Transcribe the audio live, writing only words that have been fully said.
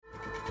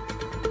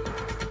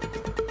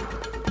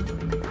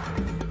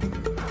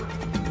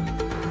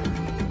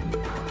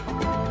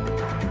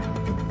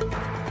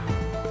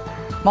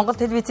Монгол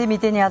телевизийн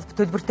мэдээний алба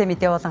төлбөртэй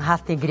мэдээ болон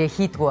хаалтын гэрээ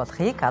хийдгүү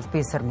болохыг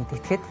албан ёсоор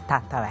мэдгэдэхэд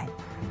таатай байна.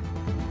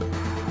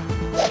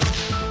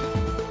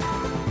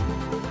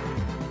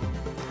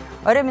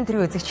 Орой минь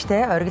тэрэг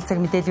үзэгчтэй оргил цаг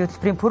мэдээллийн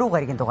хөтөлбөрийн пүрэв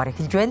гарагийн дугаар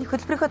эхэлж байна.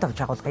 Хөтөлбөрийнхөө товч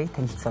агуулгыг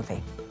танилцуулъя.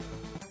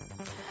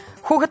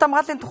 Хүүхэд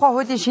хамгааллын тухай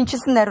хуулийн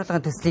шинжилсэн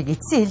найруулгын төслийг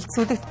эцсийн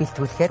хэлэлцүүлэгт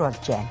бэлтгүүлэхээр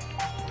болжээ.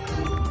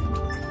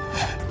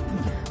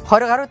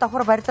 20 гаруй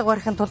давхар барилга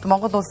барихын тулд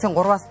Монгол улсын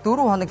 3-4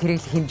 хоног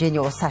хэрэглэх хэмжээний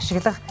ус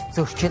ашиглах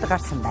зөрчил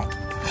гарсан байна.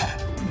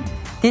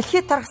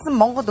 Дэлхийд тархсан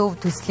Монгол өв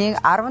төслийн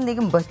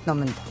 11 болт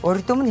номонд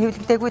урд өмнө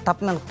хэвлэгдээгүй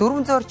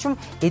 5400 орчим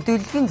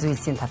эдүүлгийн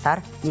зүйлсийн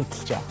талаар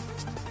нийтэлжээ.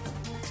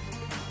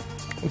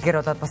 Эдгээр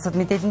болоод бусад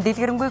мэдээллийн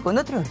дэлгэрэнгүй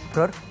өнөөдрийн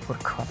хөтөлбөрөөр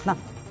хүргэх болно.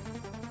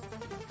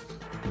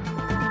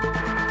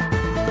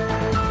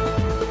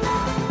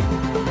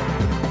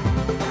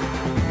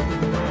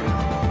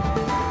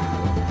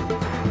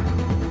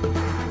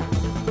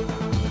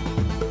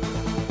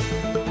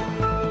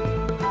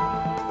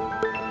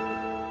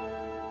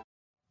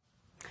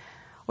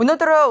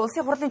 Өнөөдөр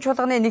улсын хурлын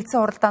чуулганы нэгдсэн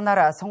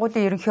хуралдаанаар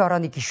сонгуулийн ерөнхий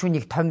орооны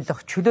гишүүнийг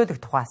томилох,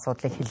 чөлөөлөх тухай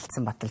асуудлыг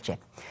хэлэлцэн баталжээ.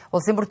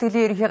 Улсын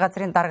бүртгэлийн ерөнхий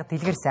газрын дарга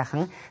Дэлгэр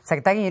сайхан,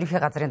 цагдаагийн ерөнхий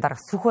газрын дарга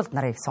Сүхболд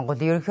нарыг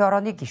сонгуулийн ерөнхий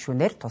орооны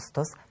гишүүнээр тус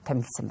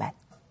томилсон байна.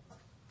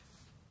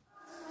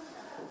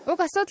 Уг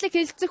асуудлыг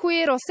хэлэлцэх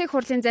үеэр улсын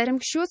хурлын зарим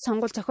гишүүд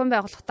сонгуул зохион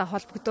байгуулалттай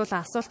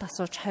холбогдуулан асуулт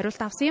асууж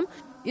хариулт авсан юм.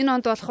 Энэ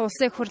онд болох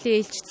улсын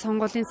хурлын ээлжид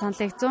сонгуулийн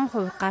саналыг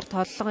 100% гар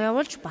тооллого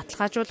явуулж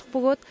баталгаажуулах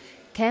бөгөөд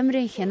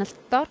камерын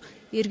хяналтаар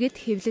иргэд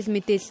хэвлэл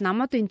мэдээлэл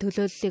намуудын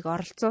төлөөллийг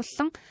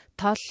оролцуулсан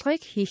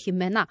тооллогыг хийх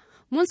юм байна.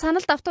 Мөн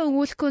саналд автаа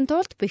өгүүлэхийн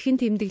тулд бэхэн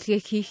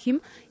тэмдэглэгээ хийх юм.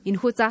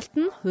 Энэхүү заалт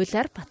нь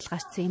хуулиар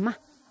баталгаажсан юм а.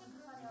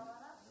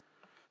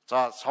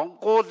 За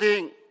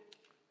сонгуулийн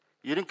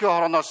ерөнхий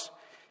хорооноос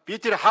би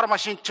тэр хар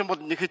машин чинь бол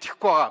нэг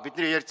итгэхгүй байгаа.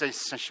 Бидний ярьж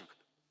зансан шиг.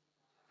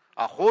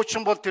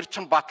 Хуучин бол тэр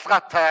чинь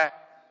баталгаатай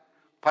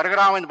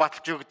програмыг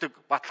баталж өгдөг,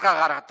 баталгаа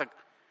гаргадаг.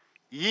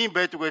 Ийм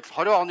байдаг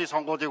байтал 20 оны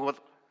сонгуулийг бол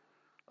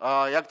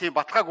яг тийм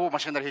баталгаагүй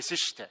машинаар хийсэн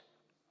шүү дээ.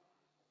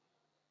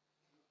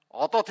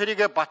 Одоо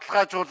тэрийг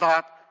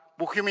баталгаажуулаад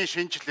бүх юмыг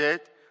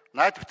шинжилээд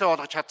найдвартай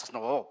болгож чадсан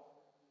уу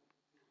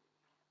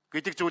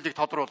гэдэг зүйлийг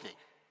тодруулъя.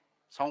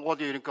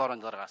 Сонгуулийн ерөнхий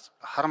хорооны даргаас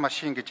хар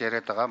машин гэж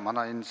яриад байгаа.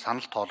 Манай энэ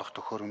санал тоолох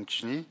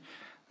төхөөрөмжний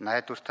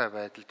найдвартай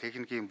байдал,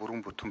 техникийн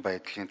бүрэн бүтэн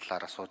байдлын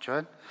талаар асууж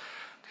байна.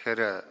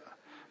 Тэгэхээр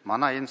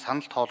манай энэ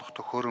санал тоолох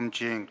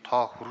төхөөрөмжийн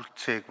тоо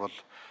хүрэлцээг бол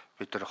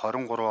бид нар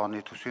 23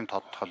 оны төсвийн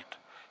тодтолд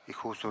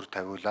их усүр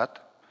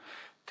тавиулаад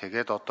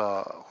тэгээд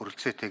одоо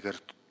хүрэлцээтэйгээр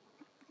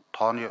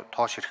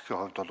тоо ширхэхийн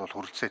хувьд бол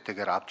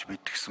хүрэлцээтэйгээр авч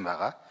мэдгсэн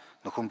байгаа.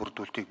 Нөхөн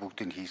бүрдүүлэлтийг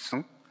бүгдийг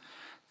хийсэн.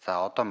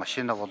 За одоо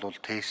машина бол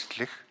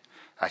тестлэх,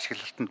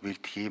 ашиглалтанд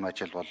бэлдэх ийм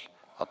ажил бол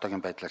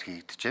одоогийн байдлаар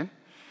хийгдэж байна.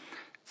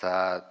 За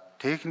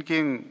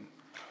техникийн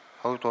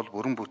хувьд бол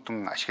бүрэн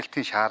бүтэн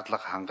ашиглалтын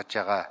шаардлага хангаж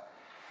байгаа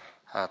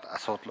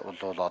асуудал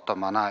бол одоо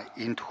манай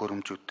энэ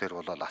төхөөрөмжүүд дээр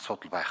бол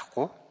асуудал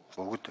байхгүй.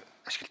 Бүгд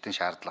ашиглалтын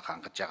шаардлага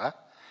хангаж байгаа.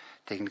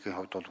 Техникийн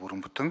хувьд бол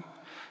бүрэн бүтэн.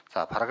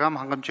 За програм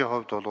хангамжийн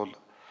хувьд бол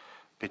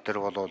бид нар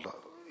бол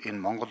энэ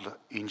Монгол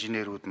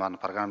инженерүүд маань,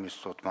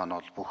 программистууд маань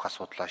бол бүх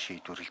асуудлаа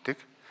шийдвэрлэдэг.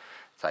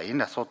 За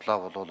энэ асуудлаа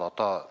бол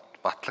одоо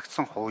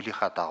батлагдсан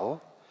хуулийнхаа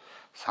дагуу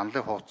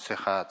саналын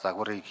хуудасынхаа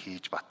загварыг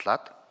хийж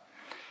батлаад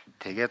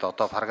тэгээд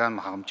одоо програм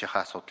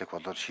хангамжийнхаа асуудлыг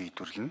бол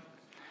шийдвэрлэнэ.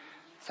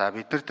 За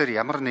бид нар дээр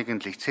ямар нэгэн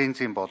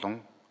лицензийн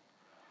болон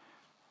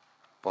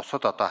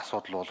бусад одоо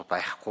асуудал бол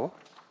байхгүй.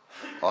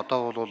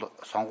 Одоо бол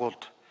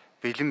сонгуульд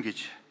бэлэн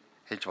гэж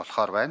хэлж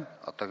болохоор байна.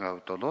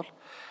 Одоогийн хувьд бол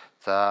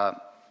за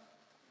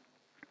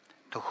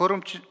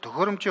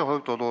төхөөрөмжийн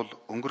хувьд бол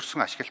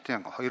өнгөрсөн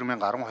ашиглалтын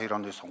 2012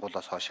 оны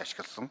сонгуулиас хойш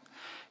ашигласан.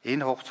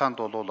 Энэ хугацаанд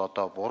бол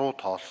одоо буруу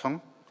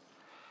тоолсон,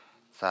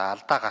 за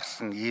алдаа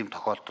гарсан ийм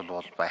тохиолдол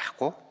бол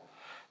байхгүй.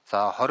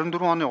 За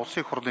 24 оны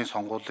улсын хурлын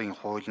сонгуулийн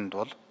хуулинд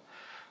бол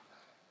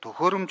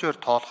төхөөрөмжөөр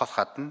тоолохоос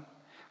гадна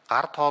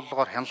гар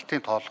тооллогоор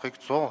хяналтын тооллогыг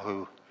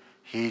 100%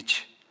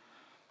 хийж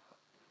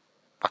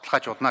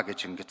баталгаажуулна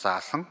гэж ингэж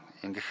заасан.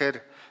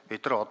 Ингэхээр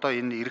бид нар одоо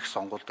энэ ирэх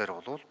сонгуул дээр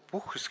бол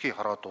бүх хэсгийн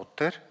хороодууд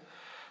дээр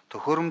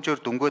төхөөрөмжөөр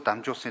дөнгөө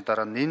дамжуулсны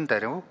дараа нэн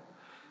даруй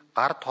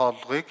гар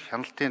тооллогыг,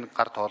 хяналтын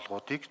гар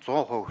тооллогуудыг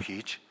 100%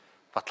 хийж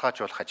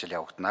баталгаажуулах ажил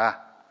явагдана.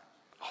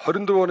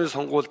 24 оны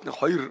сонгуульд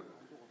хоёр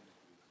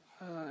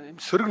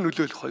сөрөг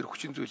нөлөөлөх хоёр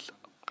хүчин зүйл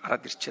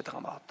гараад ирчээд байгаа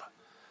юм байна одоо.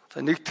 За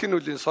нэгдүгээр нь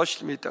үл энэ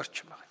сошиал медиа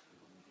орчин байна.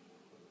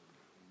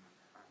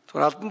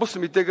 Тэгвэл албан бус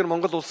мэдээгээр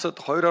Монгол улсад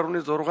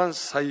 2.6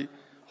 сая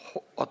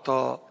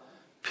одоо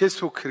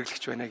Facebook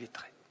хэрэглэгч байна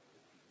гэдэг.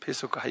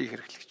 Facebook хаяг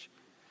хэрэглэгч.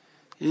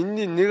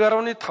 Энэний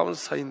 1.5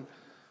 сая нь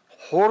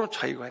хуурамч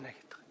хаяг байна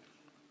гэдэг.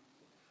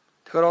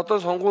 Тэгэхээр одоо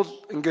сонгуул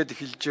ингээд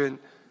эхэлж байна.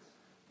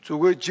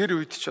 Зүгээр жир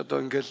үед ч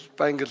одоо ингээд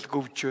байнгал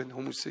гөвж байна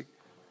хүмүүсийг.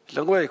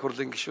 Ялангуяа их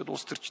хурлын гишүүд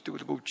улс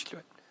төрчдөг л гөвжл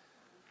байна.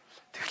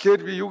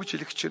 Тэгэхээр би юу гэж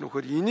хэлэх гэж байна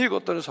вөхөр энийг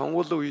одоо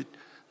сонгуулийн үед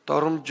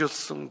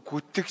доромжилсан,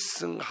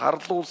 гүтгсэн,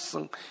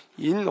 харлуулсан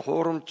энэ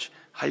хуурамч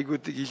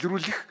хаягуудыг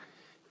илрүүлэх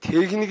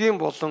техникийн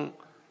болон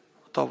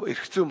одоо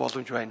эрх зүйн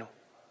боломж байна уу?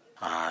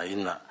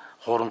 Энэ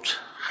хуурамч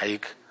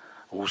хаяг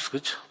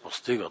үүсгэж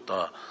бусдыг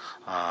одоо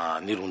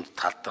нэр хүнд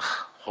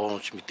талдах,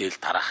 хуурамч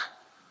мэдээлэл тараах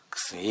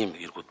гэсэн ийм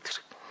эргүүд тэр.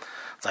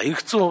 За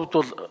эргэцэн хувьд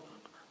бол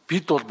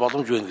бид бол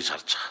боломж байна гэж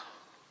харж байгаа.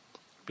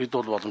 Бид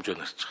бол боломж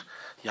байна гэж харж байгаа.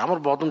 Ямар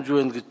боломж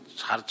байна гэж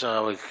харж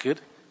байгаа вэ гэхээр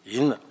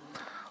энэ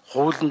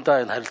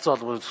хуулиндаа, энэ харилцаа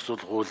холбооны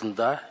зохицуулах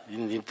хуулиндаа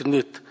энэ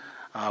интернет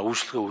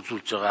үйлчлэгээ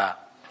үзүүлж байгаа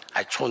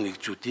аж ахуй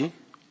нэгжүүдийн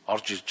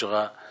орж ирж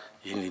байгаа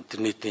энэ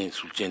интернетийн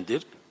сүлжээн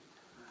дээр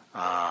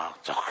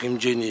зохих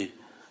хэмжээний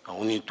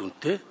үнийн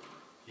дүнтэй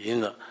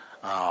энэ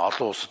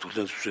олон улсад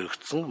хүлээн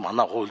зөвшөөрөгдсөн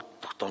манай хууль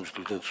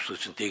тогтоомжтой хүлээн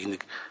зөвшөөрсөн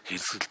техник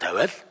хэрэгсэл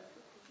тавиал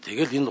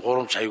тэгэл энэ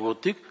гурамч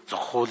хаягуудыг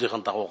зохих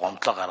хуулийнхын дагуу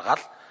гомдлоо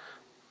гаргаад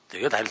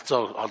тэгэл харилцаа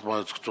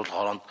холбооны зохицуулах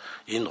оронд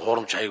энэ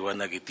гурамч хаяг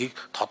байна гэдгийг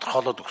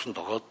тодорхойлоод өгсөн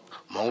тохиолдолд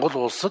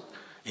Монгол улсад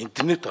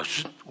интернет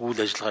орчинд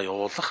үйл ажиллагаа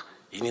явуулах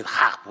энийг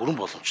хаах бүрэн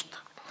боломжтой.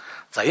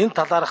 За энэ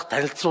талаарх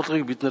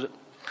танилцуулгыг бид нэр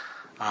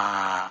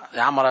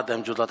ямаараа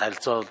дамжуулаад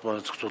харилцаа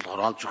холбооны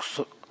зохицуулах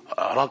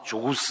оронд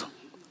өгүүлсэн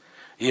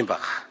юм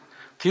баг.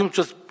 Тийм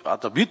учраас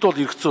одоо бид бол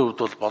эргэцэн хувьд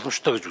бол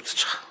боломжтой гэж үзэж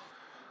байгаа.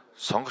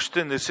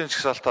 Сонгогчдын нэрсийн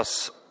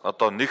жагсаалтаас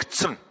одоо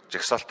нэгдсэн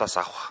жагсаалтаас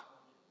авах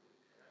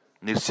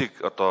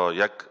нэрсийг одоо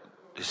яг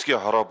хэсгийн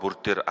хороо бүр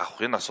дээр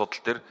авах энэ асуудал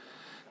дээр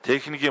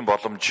техникийн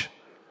боломж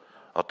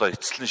одоо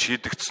эцэслэн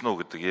шийдэгдсэн үү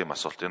гэдэг ийм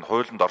асуулт. Энэ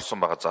хуулинд орсон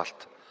байгаа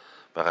заалт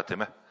байгаа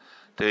тийм ээ.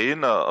 Тэгээ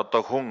энэ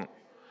одоо хүн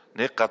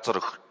нэг газар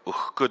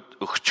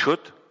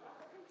өгчхөд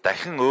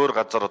дахин өөр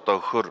газар одоо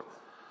өгөхөр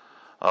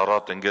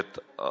ороод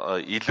ингээд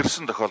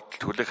илэрсэн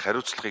тохиолдолд хүлээх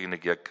хариуцлагыг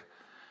нэг яг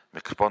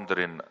микрофон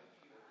дээр энэ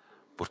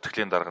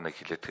бүртгэлийн дарга нэг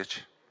хэлээд гэж.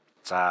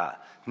 За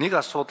нэг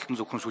асуудал нь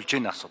зөвхөн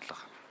сүлжээний асуудал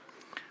байна.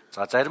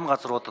 За зарим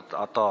газруудад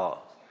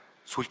одоо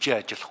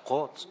сүлжээ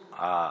ажиллахгүй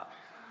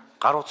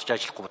гар утсаж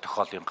ажиллахгүй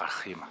тохиолдол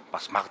гарах юм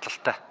бас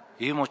магадлалтай.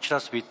 Ийм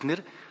учраас бид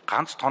нэр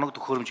ганц тоног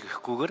төхөөрөмж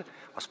гэхгүйгээр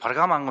бас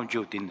програм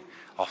хангамжууд энэ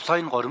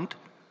офлайн горимд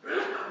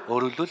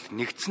өөрөлдвөл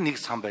нэгдсэн нэг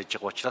сан байж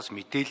байгаа учраас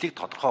мэдээллийг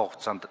тодорхой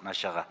хугацаанд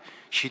наашаага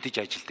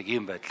шийдэж ажилдаг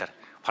ийм байдлаар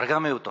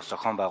програмын хувьд бас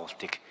зохион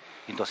байгуулалтыг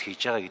энд бас хийж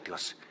байгаа гэдэг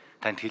бас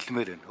танд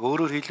хэлмээр байна.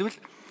 Өөрөөр хэлбэл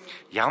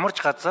ямар ч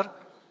газар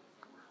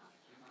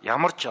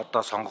ямар ч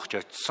одоо сонгогч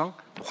очсон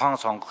тухайн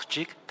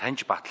сонгогчийг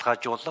таньж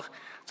баталгаажуулах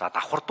за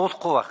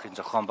давхардуулахгүй байх энэ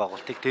зохион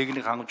байгуулалтыг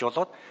техник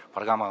хангамжуулаад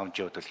програм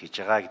хангамжийн хувьд хийж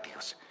байгаа гэдгийг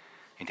бас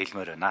энд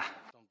хэлмээр байна.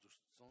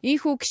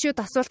 Ийхүү гишүүд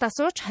асуулт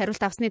асууж хариулт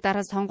авсны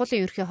дараа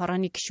сонгуулийн ерхий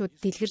хорооны гишүүд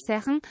дэлгэр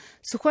сайхан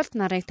сүхболт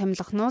нарыг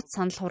томилох нууц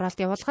санал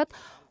хураалт явуулахад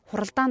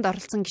хуралдаанд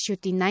оролцсон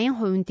гишүүдийн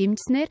 80%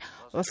 дэмжснээр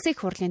улсын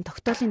их хурлын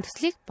тогтоолын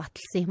төслийг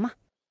баталсан юм а.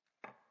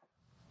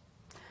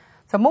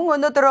 За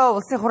мөн өнөөдөр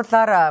улсын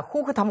хурлаар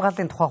хүүхэд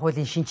хамгааллын тухай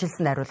хуулийн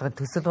шинжилсэн хариулгын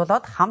төсөл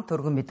болоод хамт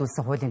өргөн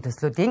мэдүүлсэн хуулийн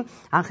төслүүдийн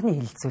анхны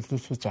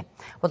хэлэлцүүлгийг хийжээ.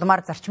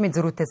 Улмаар зарчмын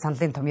зөрүүтэй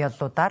саналын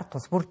томьёоллуудаар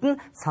тус бүрд нь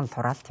санал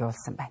хураалт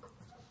явуулсан байна.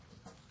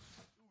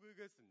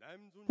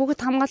 Хүүхэд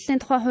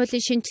хамгааллын тухай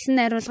хуулийн шинжилсэн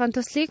хариулгын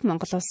төслийг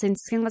Монгол Улсын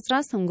засгийн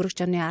газраас өнгөрөх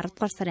оны 10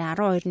 дугаар сарын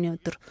 12-ны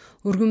өдөр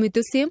өргөн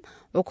мэдүүлсэн юм.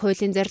 Уг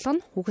хуулийн зорилго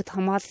нь хүүхэд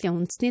хамгааллын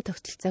үндэсний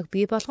тогтолцоог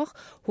бий болгох,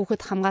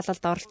 хүүхэд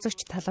хамгаалалд оролцогч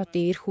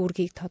талуудын эрх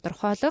үүргийг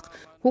тодорхойлох,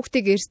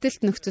 хүүхдийг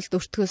эрсдэлт нөхцөлд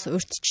өртгөөс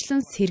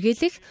урьдчилан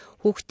сэргийлэх,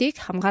 хүүхдийг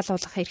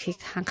хамгаалуулах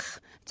эрхийг хангах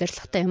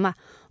зорилготой юм а.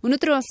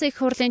 Өнөөдөр улсын их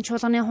хурлын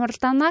чуулганы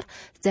хуралдаанаар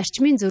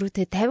зарчмын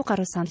зөрүүтэй 50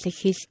 гаруй саналыг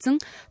хэлэлцэн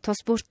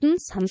тус бүрт нь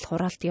санал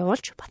хураалт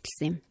явуулж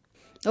баталсан юм.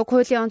 Уг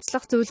хуулийн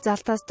онцлог зүйл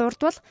залтаас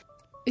дурдвал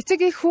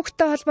эцэг их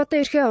хүүхдтэй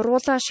холбоотой эрхээ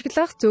ургуулan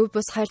ашиглах, зөв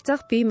бус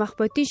харьцах, бие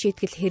махбодын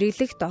шийтгэл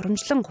хэрэглэх,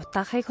 доромжлон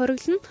гутаахыг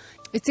хориглоно.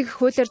 Эцэг их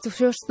хуулиар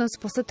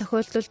зөвшөөрснөөс бусад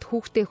тохиолдолд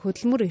хүүхдээ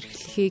хөдөлмөр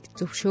эрхлэхийг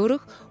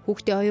зөвшөөрөх,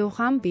 хүүхдийн оюун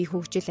ухаан, бие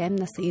хөгжил, амь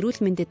нас,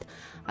 эрүүл мэндэд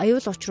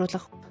аюул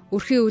учруулах,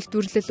 өрхийн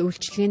үйлдвэрлэл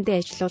үйлчилгээндээ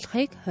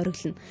ажилуулахыг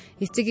хориглоно.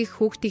 Эцэг их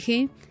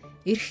хүүхдийн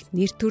эрх,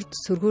 нэр төрд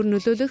сөргөөр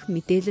нөлөөлөх,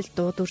 мэдээлэл,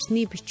 дууд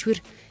үрсний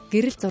бичвэр,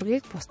 гэрэл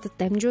зургийг бусдад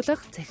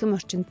дамжуулах, цахим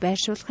орчинд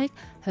байршуулахыг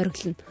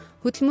хориглоно.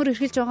 Хөдөлмөр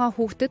эрхэлж байгаа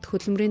хүүхдэд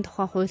хөдөлмөрийн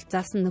тухай хууль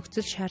заасан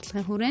нөхцөл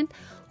шаардлагын хүрээнд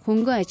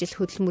хөнгөн ажил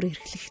хөдөлмөр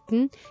эрхлэхэд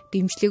нь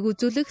дэмжлэг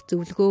үзүүлэх,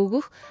 зөвлөгөө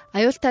өгөх,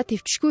 аюултай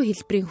төвчгүй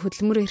хэлбэрийн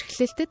хөдөлмөр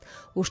эрхлэлтэд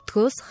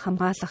өртгөөс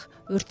хамгаалах,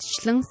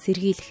 урьдчилан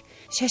сэргийлэх.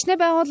 Шашны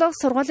байгууллага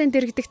сургуулийн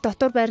дэргэдэх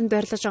дотор байранд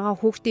байрлаж байгаа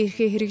хүүхдийн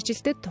эрхээ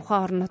хэрэгжилтэд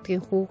тухайн орон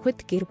нутгийн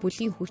хүүхэд, гэр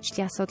бүлийн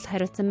хүчлийн асуудал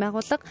хариуцсан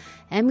байгууллага,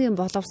 аймгийн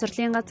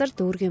боловсролын газар,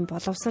 дүүргийн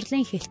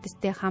боловсролын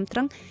хэлтстэй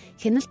хамтран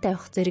хяналт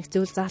тавих зэрэг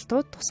зүйл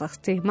заалтууд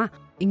тусгагдсан юм а.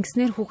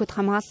 Ингэснээр хүүхэд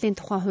хамгааллын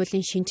тухай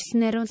хуулийн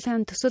шинжилсэн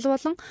хариулгын төсөл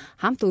болон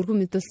хамт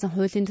өргөн мэдүүлсэн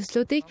хуулийн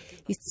төслүүдийг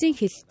эцсийн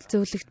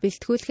хэлэлцүүлэгт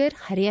бэлтгүүлэхээр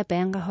харьяа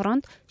байнгын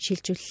хороонд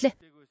шилжүүллээ.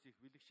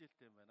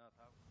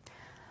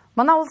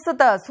 Манай улсад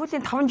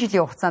сүүлийн 5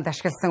 жилийн хугацаанд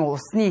ашигласан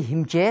усны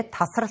хэмжээ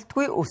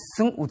тасралтгүй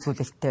өссөн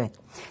үзүүлэлттэй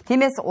байна.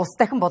 Тиймээс ус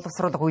дахин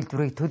боловсруулах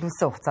үйлдвэрийг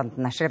төлөвлөсөн хугацаанд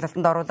нь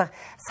ашиглалтанд оруулах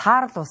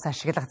саарл ус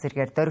ашиглах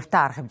зэргээр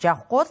дөрвтэй арга хэмжээ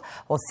авахгүй бол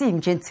улсын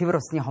хэмжээнд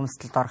цэвэр усны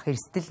хомсдолд орох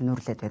эрсдэл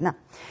нүүрлээд байна.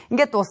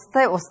 Ингээд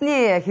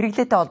усны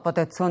хэрэглээтэй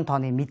холбоотой цөөн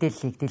тооны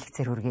мэдээллийг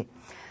дэлгэцээр хүргэе.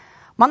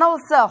 Манай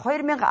улс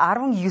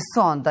 2019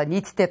 онд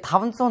нийтдээ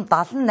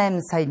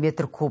 578 сая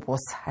метр куб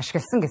ус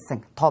ашигласан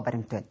гэсэн тоо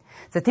баримт байна.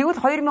 За тэгвэл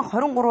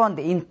 2023 онд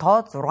энэ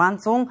тоо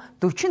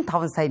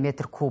 645 сая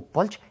метр куб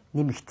болж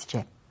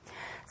нэмэгдэжээ.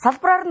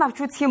 Салбараар нь авч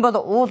үзэх юм бол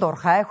уул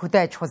уурхай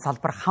хөдөө аж ахуйн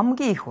салбар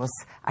хамгийн их ус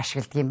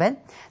ашигладаг юм байна.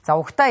 За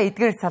угтаа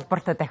эдгээр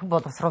салбарт дахин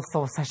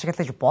боловсруулсан ус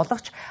ашиглаж болох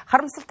ч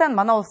харамсалтай нь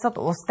манай улсад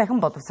ус дахин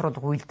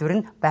боловсруулах үйлдвэр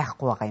нь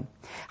байхгүй байгаа юм.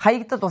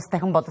 Хаягдад ус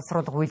дахин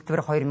боловсруулах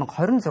үйлдвэр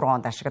 2026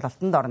 онд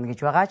ашиглалтанд орно гэж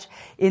байгаа ч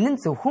энэ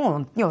нь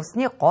зөвхөн унтны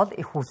усны гол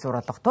их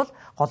үүсвэр болох тул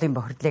голын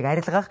бохирдлыг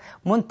арилгах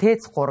мөн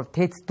ТЭЦ 3,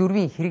 ТЭЦ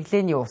 4-ийн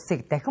хэрэглээний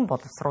усыг дахин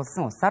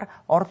боловсруулсан усаар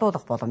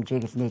орлуулах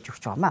боломжийг л нээж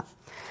өгч байгаамаа.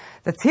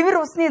 Цэвэр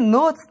усны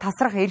нөөц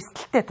тасрах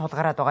эрсдэлтэй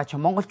тулгараад байгаа ч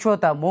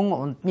монголчууд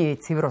мөн унтны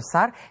цэвэр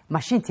усаар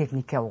машин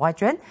техникээ угааж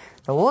байна.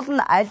 Уул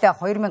нь аль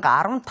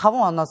 2015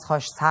 оноос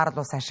хойш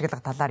саарл ус ашиглах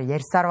талаар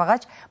ярьсаар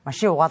байгаа ч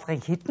машин угаалгын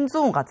хэдэн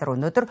зуун газар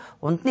өнөөдөр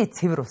унтны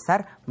цэвэр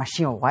усаар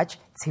машин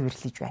угааж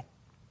цэвэрлэж байна.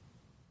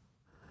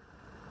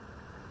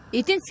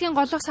 Эдийн засгийн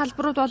голлох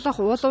салбарууд болох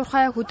уул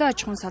уурхай хөдөө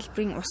аж ахуйн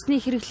салбарын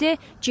усны хэрэглээ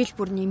жил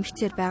бүр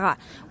нэмэгцээр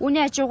байгаа.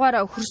 Үүний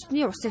хажуугаар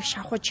хөрсний усыг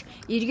шавхаж,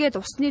 эргээд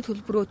усны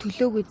төлбөрөө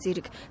төлөөгүй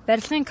зэрэг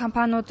барилгын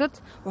компаниудад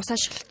ус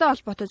ашиглалттай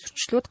холбоотой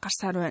зөрчлүүд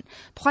гарсаар байна.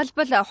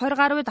 Тухайлбал 20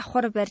 гаруй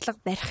давхар барилга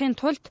барихын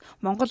тулд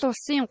Монгол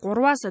улсын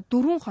 3-аас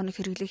 4 хоног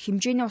хэрэглэх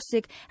хэмжээний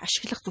усыг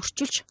ашиглах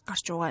зөрчилж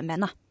гарч байгаа юм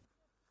байна.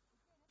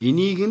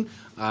 Энийг нь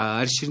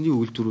арь ширний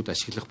үйлдвэрүүд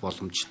ашиглах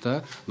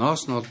боломжтой,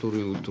 ноос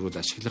ноолдуурын үйлдвэрүүд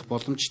ашиглах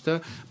боломжтой,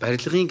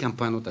 барилгын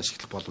компаниуд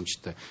ашиглах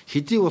боломжтой.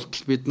 Хэдий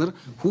болтол бид нар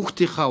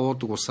хүүхдийнхаа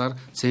уудаг усаар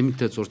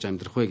цементээ зурж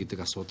амьдрах вэ гэдэг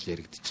асуудал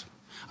яригдчих.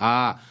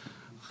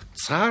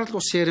 Саарл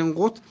ус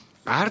ярингууд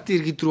ард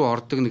иргэд рүү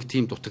ордог нэг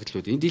тийм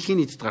дутагдал байдаг. Энэ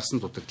дэлхийн нийтэд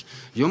гарсан дутагдал.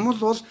 Юм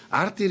бол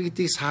ард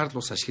иргэдийг саарл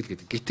ус ашигла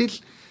гэдэг. Гэтэл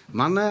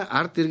манай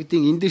ард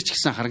иргэдийн энэ дээр ч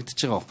гэсэн харагдаж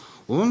байгаа.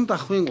 Унд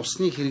ахуйн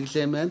усны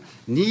хэрэглээ маань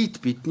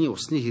нийт бидний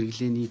усны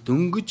хэрэглээний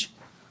дөнгөж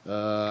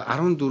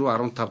 14,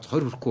 15, 20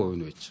 хүрэхгүй хувь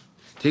нь байж.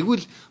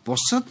 Тэгвэл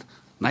бусад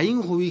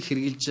 80%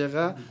 хэрэгжилж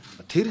байгаа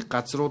тэр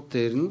газрууд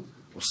дээр нь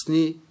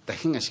усны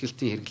дахин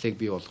ашиглалтын хэрэглээг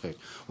бий болгоё.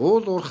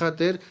 Уул уурхай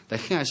дээр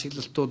дахин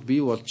ашиглалтууд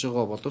бий болж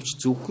байгаа боловч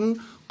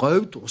зөвхөн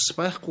говьд ус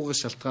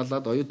байхгүйгээс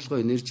шалтгаалаад оюутлогоо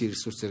энержи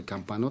ресурсээр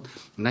компаниуд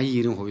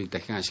 80-90%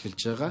 дахин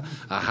ашиглаж байгаа.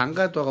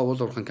 Хангаад байгаа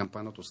уул уурхайн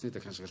компаниуд усны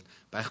дахин ашиглалт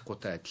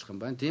байхгүйтэй адилхан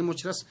байна. Тийм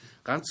учраас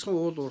ганцхан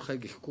уул уурхай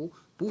гэхгүй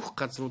бүх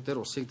газрууд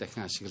дээр усыг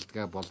дахин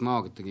ашигладаг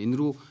болно гэдэг энэ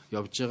рүү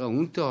явж байгаа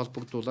үнэтэй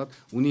холбогдуулаад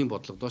үнийн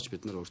бодлогодооч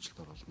бид нар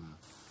өөрчлөлт оруулна.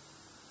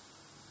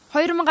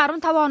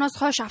 2015 оноос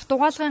хойш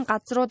автугаалгын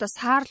газрууд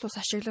саарл ус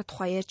ашиглах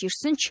тухай ярьж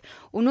ирсэн ч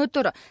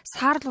өнөөдөр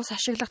саарл ус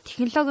ашиглах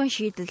технологийн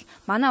шийдэл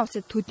манай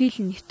улсад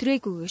төдийлөн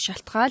нэвтрээгүйгээ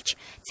шалтгаалж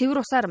цэвэр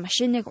усаар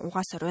машиныг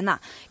угаасаар байна.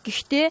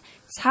 Гэхдээ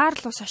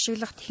саарл ус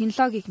ашиглах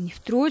технологиг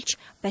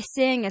нэвтрүүлж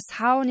бассейн,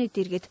 сауны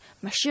дэргэд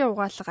машин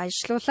угаалга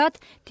ажилуулад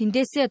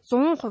тэндээсээ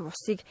 100%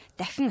 усыг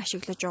дахин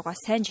ашиглаж байгаа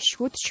сайн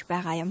жишгүүдч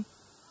байгаа юм.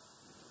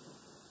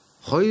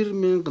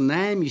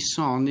 2008-9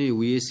 оны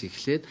үеэс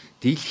эхлээд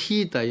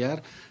дэлхийд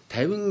даяар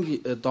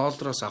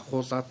 $50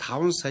 ахуулаад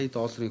 $5 сая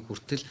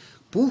хүртэл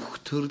бүх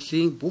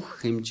төрлийн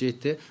бүх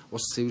хэмжээтэй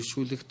ус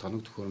цэвэршүүлэх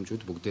тоног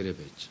төхөөрөмжүүд бүгдээрээ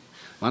байж.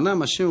 Манай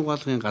машин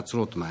угаалгын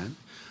газрууд маань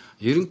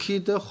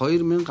ерөнхийдөө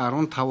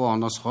 2015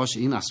 оноос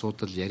хойш энэ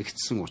асуудал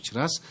яригдсан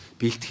учраас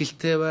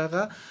бэлтгэлтэй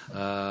байгаа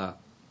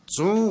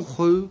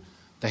 100%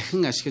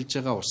 дахин ашиглаж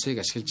байгаа усыг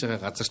ашиглаж байгаа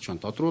газар ч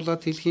байна.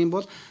 Тодруулаад хэлэх юм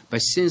бол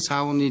бассейн,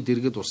 сауны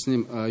дэргэд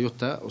усны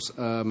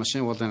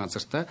машин угаалгын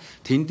газартай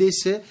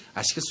тэндээсээ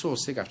ашигласан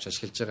усыг авч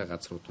ашиглаж байгаа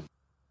газрууд байна.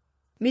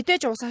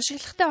 Мэдээж ус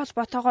ашиглахтай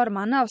холбоотойгоор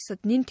манай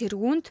улсад нэн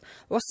тэргуунд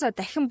ус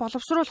дахин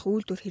боловсруулах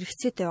үйлдвэр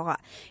хэрэгцээтэй байгаа.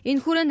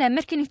 Энэ хүрээнд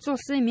Америкийн нэгдсэн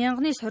улсын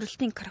мянганы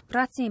сорилтын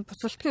корпорацийн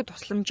буцалтгүй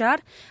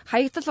тусламжаар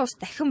хаягдал ус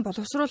дахин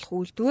боловсруулах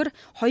үйлдвэр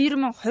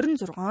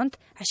 2026 онд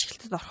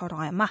ашиглалтад орохоор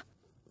байгаа юм а.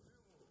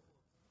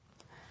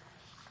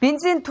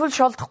 Бензин түлш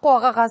олдохгүй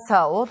байгаагаас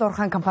уул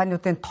уурхайн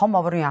компаниудын том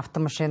оврын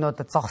автомашинууд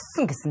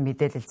зогссон гэсэн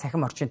мэдээлэл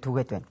цахим орчинд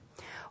түгээд байна.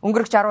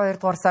 Өнгөрөх 12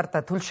 дугаар сард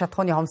түлш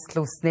шатхууны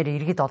хомсдол үүснээр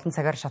иргэд олон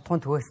цагаар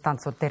шатхуун түгээх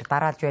станцууд дээр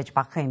дараалж байж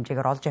багахан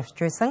хэмжээгээр олж авч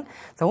байсан.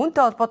 За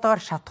үүнтэй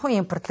холбоотойгоор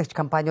шатхуун импортлагч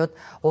компаниуд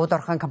уул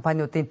уурхайн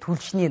компаниудын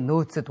түлшний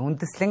нөөцөд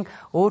үндэслэн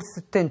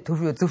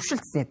өөрсдөө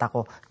зөвшөлдсөний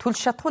дагуу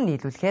түлш шатхуун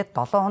нийлүүлэхэд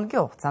 7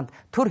 хоногийн хугацаанд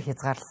төр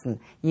хязгаарласан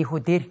ийхүү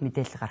дээрх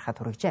мэдээлэл гаргахад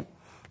хүргэжээ.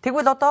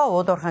 Тэгвэл одоо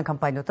уул уурхайн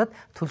компаниудад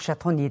түлш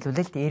шатхуун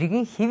нийлүүлэлт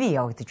эргэн хэвэн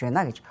явагдаж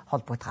байна гэж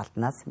холбогдох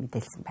албанаас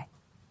мэдээлсэн байна.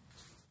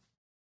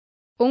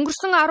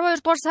 Өнгөрсөн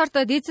 12 дугаар сард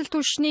дизель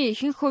түлшний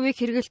ихэнх хувийг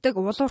хэрэгэлдэг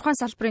уул уурхайн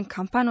салбарын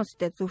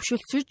компаниудад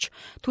зөвшөлдсөж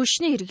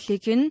түлшний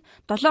хэрэглээг нь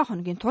 7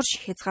 хоногийн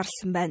турш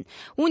хязгаарласан байна.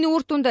 Үүний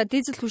үр дүнд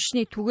дизель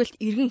түлшний түгэлт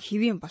эргэн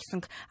хэвэн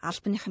болсон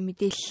албаныхан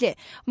мэдээллээ.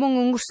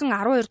 Мөн өнгөрсөн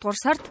 12 дугаар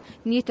сард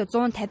нийт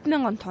 150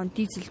 мянган тонн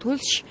дизель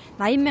түлш,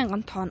 80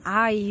 мянган тонн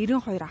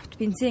АЕ92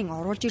 автобензин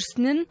оруулж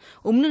ирсэн нь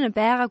өмнө нь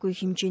байгаагүй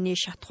хэмжээний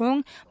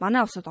шатхуун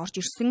манай улсад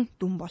орж ирсэн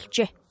дүн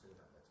болжээ.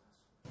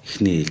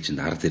 Эхний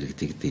ээлжинд ард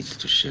иргэдийг дизель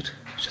түлшээр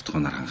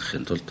шатхуунаар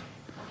хангахын тулд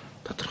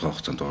тодорхой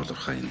хугацаанд уул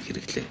уурхай энэ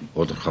хэрэглээ.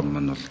 Уул уурхай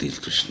маань бол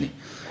дизель түлшний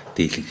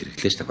дийлэн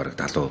хэрэглээч та бараг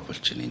 70% болж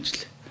байна энэ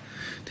жил.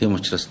 Тийм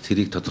учраас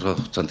тэрийг тодорхой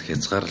хугацаанд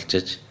хязгаарлаж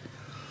аж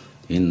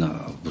энэ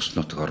бүс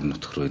нутаг орон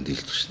нутаг руу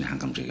дийлж түвшний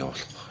хангамжийг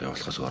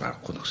явуулахаас өөр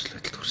аргагүй нөхцөл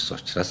байдалд хүрсэн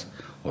учраас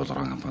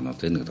уулуурхан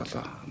компаниудын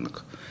нэг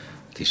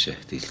тийшээ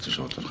дийлж түвш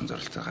уулуурхан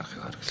зорилттой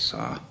гаргахыг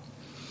хориглосон.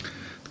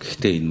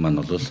 Гэхдээ энэ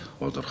маань бол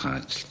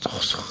уулуурхан ажил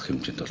зогсох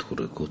хэмжээнд бол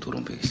хүрээгүй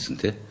түрүүн би хэлсэн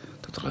тий.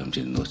 Тодорхой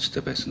хэмжээний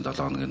нөөцтэй байсан 7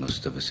 хоногийн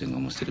нөөцтэй байсан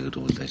хүмүүс тэрийг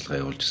үйл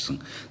ажиллагаа явуулж ирсэн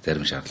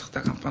зарим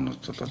шаардлагатай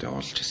компаниуд бол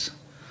явуулж ирсэн.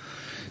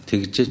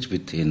 Тэгжээж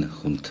бид энэ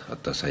хүнд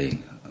одоо сая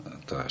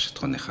одоо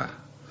шатгооны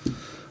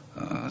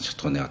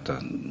одоо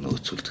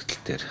нөөц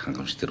үлдэгдэл дээр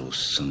хангамж дээр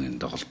үүссэн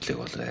энэ доголдлыг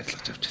бол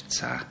арилгаж авч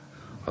чадсан.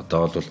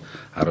 Одоо бол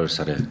 12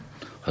 сарын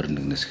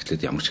 21-ээс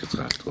эхлээд ямар ч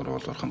хязгаарлалтгүй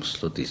уулуурхан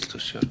бүслүүд дизель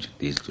түвш явж.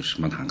 Дизель түвш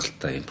маань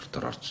хангалттай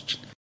импортоор орж иж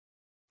байна.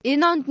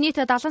 Энэ онд нийт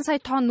 70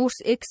 сая тонн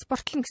нүрс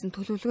экспортлон гэсэн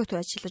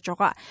төлөвлөгөөтэй ажиллаж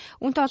байгаа.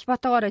 Үүнтэй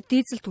холбоотойгоор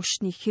дизель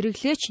түвшний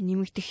хэрэглээч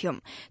нэмэгдэх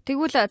юм.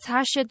 Тэгвэл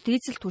цаашаа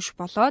дизель түвш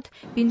болоод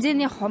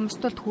бензиний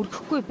хомсдолд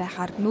хүрэхгүй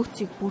байхаар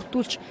нөөцийг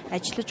бүрдүүлж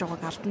ажиллаж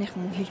байгааг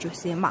албаныхан мөн хэлж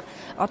байсан юм а.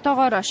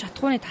 Одоогоор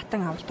шатхууны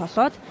татан авалт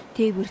болоод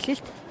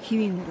тээвэрлэлт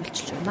хэвийн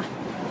үргэлжилж байна.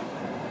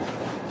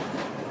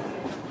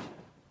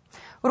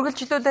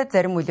 Үргэлжлүүлээд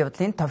зарим үйл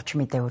явдлын товч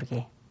мэдээ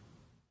үргэе.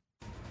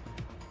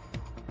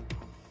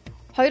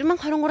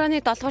 2023 оны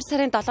 7 дугаар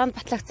сарын 7-нд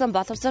батлагдсан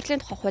боловсролын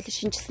тухай хууль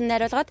шинжилсэн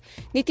найруулгад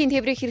нийтийн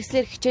тээврийн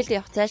хэрэгслээр хичээлд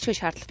явах зайлшгүй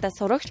шаардлагатай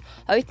сурагч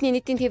оюутны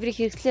нийтийн тээврийн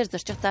хэрэгслээр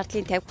зорчих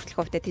зардлын 50 хүртэлх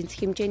хувьтай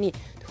тэнцэх хэмжээний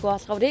төхөө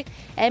олгаврыг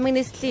аймаг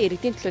нийслэлийн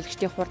иргэдийн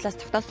төлөөлөгчдийн хурлаас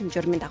тогтоосон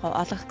журмын дагуу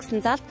олгох гэсэн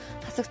залд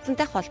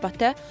хасагдсантай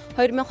холбоотой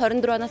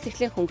 2024 оноос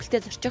эхлэн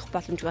хөнгөлтэй зорчих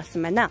боломжгүй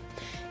болсон байна.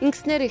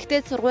 Ингэснээр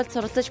ихтэй сургуульд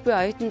суралцаж буй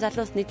оюутан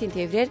залуус нийтийн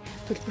тээврээр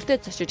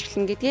төлбөртэй зорчиж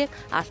эхлэн гэдгийг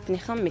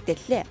албаныхан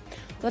мэдээллээ.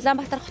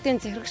 Улаанбаатар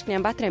хотын захирагч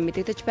Нямбаатарын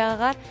мэдэгдэж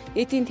байгаагаар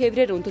нийтийн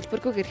тээврээр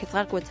төлбөргүйгээр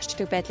хязгааргүй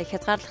зарчдаг байдлыг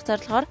хязгаарлах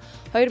зорилгоор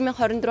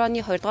 2024 оны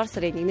 2 дугаар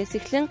сарын 1-ээс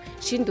эхлэн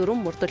шинэ дүрм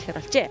мөрдүүлэхээр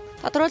болжээ.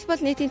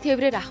 Тодорхойлбол нийтийн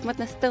тээврээр ахмад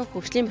настан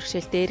хөгжлийн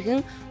бэрхшээлтэй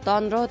иргэн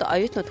доонрууд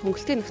оюутнууд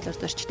хөнгөлтэй нөхцөлөөр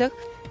зорчдог.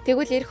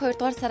 Тэгвэл эх 2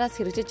 дугаар сараас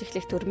хэрэгжиж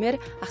эхлэх дүрмээр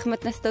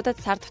ахмад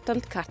настуудад сар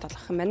тутамд карт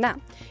олгох юм байна.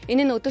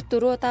 Энэ нь өдөрт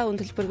 4 удаа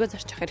төлбөргөө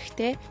зорчих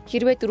хэрэгтэй.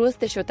 Хэрвээ 4-өөс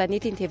дээш удаа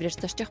нийтийн тээврээр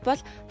зорчих бол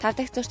 5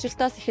 дахь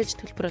зорчилтоос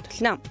эхэлж төлбөрөө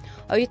төлнө.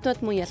 Оюутнууд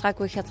мөн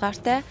ялгаагүй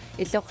хязгаартай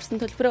илүү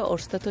гарсан төлбөрөө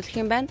өөрсдөө төлөх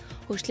юм байна.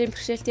 Хөгжлийн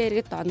бэрхшээлтэй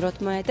иргэд доонрууд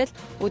мөн адил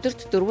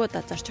өдөрт 4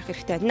 удаа зорчих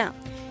хэрэгтэй байна.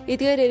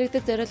 Эдгээр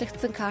иргэдэд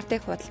зориулагдсан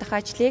картыг худалдах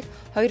ажлыг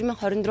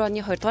 2024 оны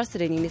 2 дугаар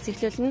сарын 1-ээс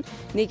эхлүүлнэ.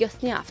 Нэг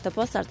ёсны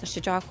автобусаар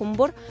зорчиж байгаа хүн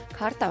бүр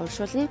карта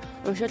уншуулна.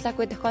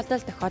 Уншуулаагүй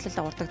тохиолдолд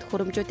урддаг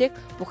төхөөрөмжүүдийг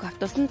бүх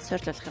автобусанд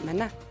суйрлуулах юм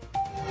байна.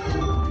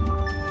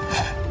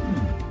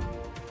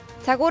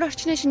 Цагуур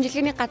орчны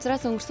шинжилгээний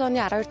газраас өнгөрсөн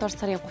оны 12 дугаар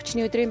сарын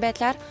 30-ны өдрийн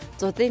байдлаар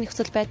зуудын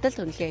нөхцөл байдал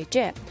үнэлгээ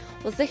хийжээ.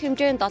 Улсын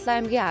хэмжээнд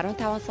 7 аймгийн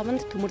 15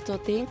 суманд төмөр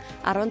зуудын,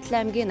 17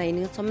 аймгийн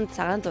 81 суманд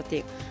цагаан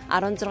зуудын,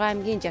 16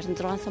 аймгийн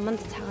 66 суманд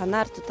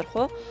цагаанаар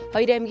зудрах,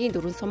 2 аймгийн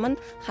 4 суманд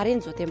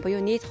харын зуудын буюу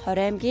нийт 20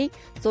 аймгийн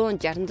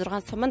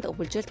 166 суманд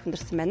өвөлжилт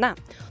хүндэрсэн байна.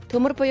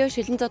 Төмөр буюу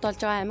шилэн зууд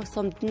болж байгаа аймаг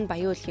сумд нь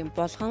Баяуулгийн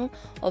Булган,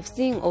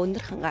 Увсын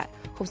Өндөр хангаа,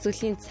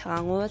 Хөвсгөлийн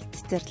Цагаан уул,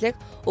 Цэцэрлэг,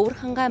 Өвөр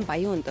хангаан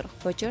Баян өндөр,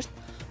 Хужирт,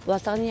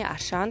 Булганы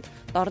Аршаанд,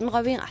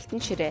 Дорноговын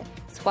Алтан ширээ,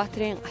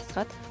 Сүхбаатарын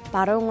Асгад,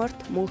 Баруун урт,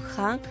 Мөнх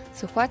хаан,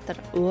 Сүхбаатар,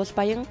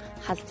 Уулбаян,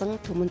 Халзан,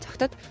 Төмөн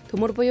цогтод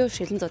төмөр буюу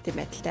шилэн зуудын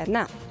байдалтай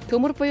байна.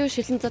 Төмөр буюу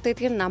шилэн зууд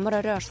гэдэг нь намар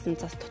орой орсон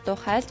цас дутуу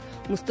хайлж,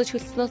 мөсдөж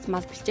хөлснөөс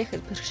мал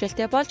бэлчээх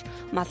бэрхшээлтэй болж,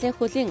 малын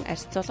хөлийн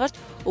арьс зулгарч,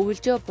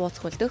 өвөлжөө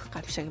бууц хөлдөх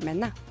гамшиг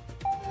байна.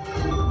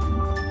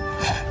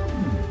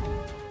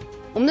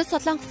 Өмнөд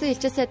Солонгосын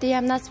элчин сайдын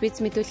яамнаас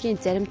виз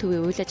мэдүүлгийн зарим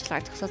төвийн үйл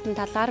ажиллагааг зогсоосон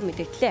талаар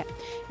мэдээллээ.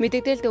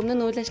 Мэдээлэлд өмнө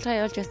нь үйл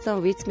ажиллагаа явуулж байсан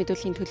виз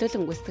мэдүүлгийн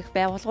төлөөлөн гүйцэтгэх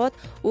байгууллагууд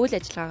үйл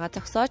ажиллагаагаа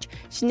зогсоож,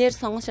 шинээр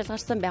сонгон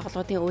шалгарсан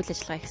байгууллагуудын үйл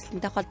ажиллагаа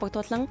эхэлсэнтэй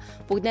холбогдуулан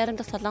бүгд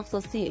найрамдах Солонгос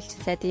улсын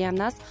элчин сайдын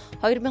яамнаас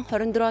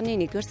 2024 оны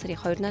 1-р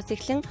сарын 2-наас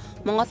эхлэн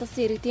Монгол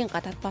улсын иргэдийн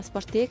гадаад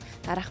паспортыг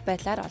дараах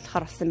байдлаар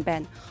олохоор болсон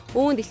байна.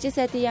 Үүнд элчин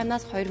сайдын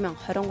яамнаас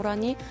 2023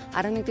 оны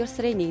 11-р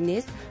сарын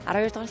 1-ээс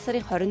 12-р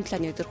сарын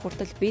 27-ны өдөр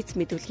хүртэл виз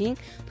мэдүүлгийн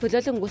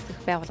төлөөлөн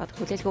гүйцэтгэх байгууллагад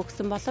хүлээлт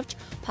өгсөн боловч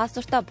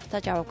паспортоо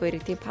буцааж аваагүй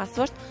иргэдийн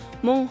паспорт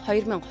мөн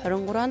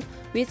 2023 онд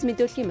виз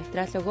мэдүүлгийн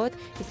материал өгөөд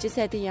элчин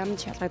сайдын яамд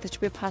шалгагдаж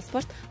буй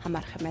паспорт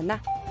хамаарах юм байна.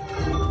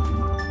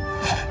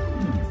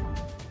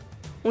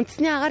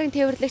 Үндэсний агаарын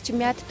тээвэрлэгч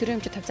Мяд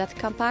төрөмж тавьцаад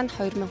компани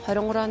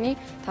 2023 оны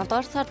 5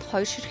 дугаар сард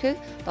 2 ширхэг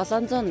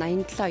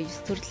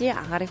 787 төрлийн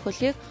агаарын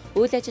хөлийг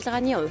үйл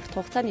ажиллагааны урт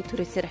хугацааны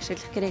түрээсээр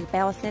ашиглах гэрээг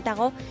байгуулсны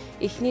дагуу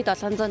эхний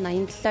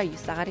 787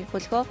 агаарын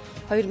хөлгөө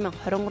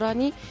 2023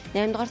 оны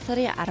 8 дугаар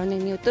сарын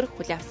 11-ний өдөр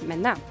хүлээн авсан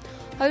байна.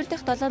 2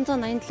 дахь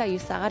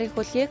 787 агаарын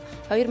хөлийг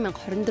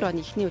 2024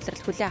 оны эхний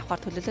улиралд хүлээн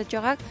авахар төлөвлөж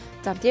байгааг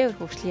Замтын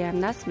хөгжлийн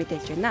яамнаас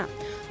мэдээлж байна.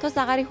 Тус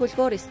агаарын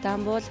хөлгөөр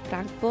Истанбул,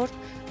 Франкфурт,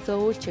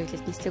 Сөүл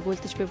чиглэлд нислэг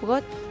үлдэж буй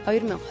бөгөөд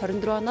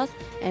 2024 оноос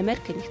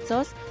Америк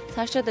нэгдсэн улс,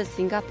 цаашид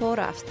Сингапур,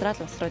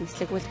 Австрали улс руу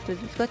нислэг үлдэх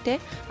төлөвлөгөөтэй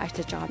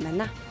ажиллаж байгаа юм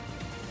байна.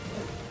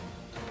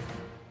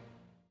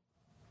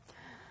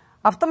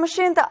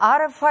 Автомашинд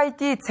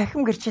RFID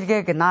цахим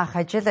гэрчилгээг наах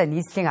ажил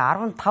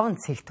нийслэлийн 15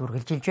 цэгт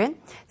үргэлжилж байна.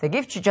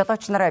 Гэвч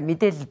жолооч нар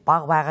мэдээлэл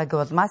бага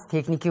байгаагийн улмаас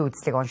техникийн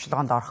үзлэг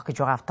онцлогоонд орох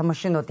гэж байгаа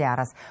автомашинуудын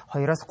араас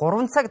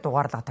 2-3 цаг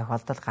дугаарлах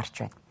тохиолдол гарч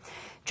байна.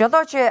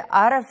 Жолооч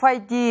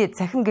RFID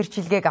цахим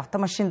гэрчилгээг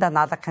автомашиндаа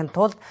наалгахын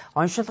тулд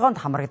онцлогоонд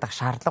хамрагдах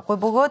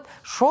шаардлагагүй бөгөөд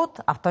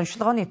шууд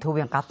автоонцлогооны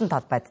төвийн гадна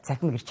талбайд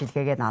цахим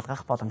гэрчилгээгээ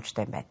наалгах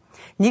боломжтой юм байна.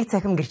 Нэг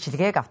цахим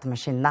гэрчилгээг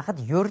автомашинд наахад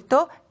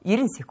ердөө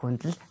 90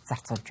 секунд л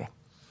зарцуулж байна.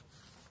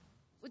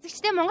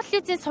 Үзэгчдээ Монгол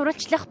Телевизийн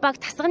сурвалжлах баг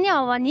тасганы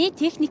овооны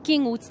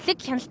техникийн үзлэг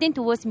хяналтын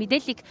төвөөс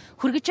мэдээллийг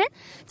хүргэж байна.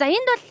 За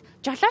энд бол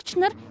жолооч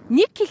нар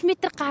 1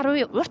 км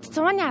гаруй урт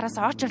цувууны араас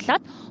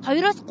очрлоод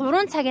 2-3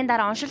 цагийн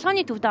дараа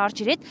онцлогооны төвдө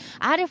орж ирээд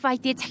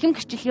RFID цахим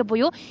гэрчилгээ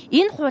буюу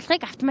энэ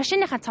хуулгыг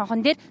автомашиныхаа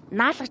цонхон дээр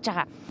наалгаж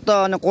байгаа.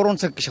 Одоо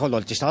 3 цаг шахал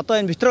болж байна. Одоо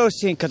энэ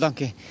Петроусын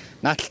колонки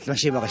наалтал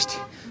машин байгаа шүү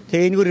дээ.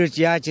 Тэгээ энэгээр ирж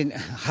яаж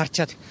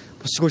харчаад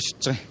босгоочж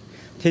байгаа.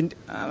 Тэнд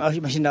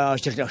машин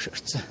очрлоо.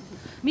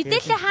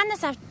 Мэдээлэл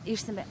хаанаас авч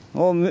ирсэн бэ?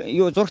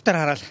 Юу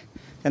зургатаар хараад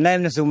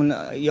 8-наас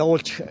өмнө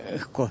явуулж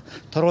гэхгүй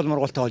тургуул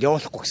мургуултаа бол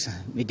явуулахгүй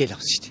гэсэн мэдээлэл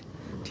авсан шүү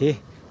дээ.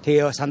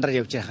 Тэгээ сандраар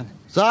явж яах нь.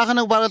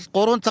 Заахныг бараг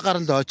 3 цаг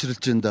гаралд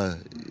очрлж байна да.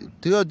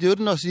 Тэгээд ер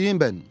нь бас ийм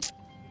байна.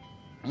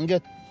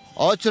 Ингээд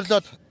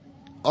очрлоод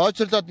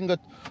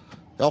ингээд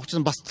явах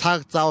чинь бас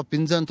цаг заав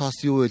бензин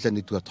тоос юу байлаа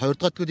нэгдүгээр.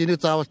 Хоёрдугаар тэгвэл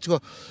энийг заавалчгүй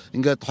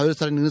ингээд 2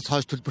 сарын 1-ээс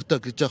хойш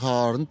төлбөртэй гэж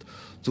яхаа оронд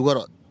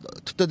зүгээр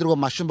төтөө дөрвөө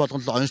машин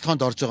болгоно л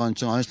онцлогоонд орж байгаа юм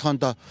чинь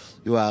онцлогоонд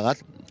юу аагаал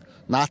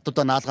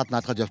наалтуудаа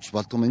наалгаад явчих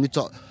болдгоо. Ингэж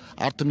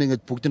ард түмний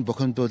ингэж бүгдийг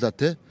бохимдуулаад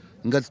тий.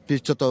 Ингээл би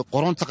ч одоо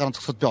 3 цаг гарan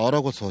зогсоод би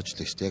ороогүй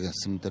суужлаа шүү дээ. Яг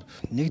юм дээр.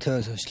 Нэг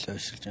тавиас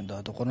хойшлж байна.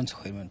 Одоо 3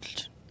 цаг 2 минут болж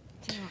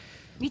байна.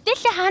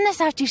 Мэдээлэл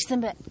хаанаас авч ирсэн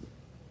бэ?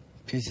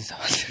 PC-с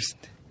аваад ирсэн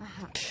дээ.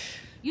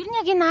 Ер нь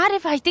яг энэ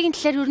RFID-ийн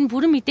талаар ер нь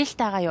бүрэн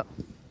мэдээлэлтэй байгаа юу?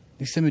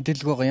 Нэгсэн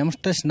мэдээлэл байгаа. Ямар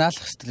ч тааш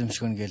наалах хэвээр юм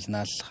шиг байна гээл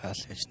наалахаа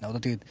л гэж. Одоо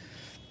тэгээд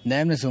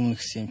 8-наас өмнө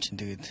гэсэн юм чинь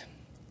тэгээд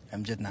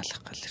амжаад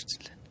наалах гал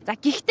ирсэн лээ. За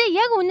гэхдээ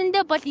яг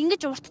үнэндээ бол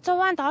ингэж урт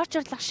цуваанд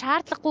орчрлох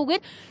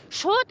шаардлагагүйгээр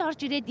шууд орж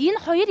ирээд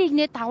энэ хоёр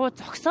игнээ дагуу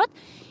зогсоод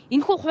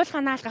энэхүү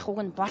хуулгаа наалгах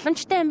үг нь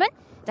боломжтой юм байна.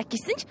 За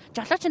гисэн ч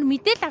жолооч нар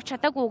мэдээлэл авч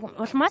чадаагүй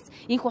улмаас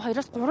энэхүү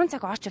 2-3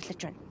 цаг орчрлож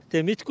байна.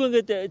 Тэгээ мэдгүй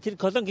ингээд тэр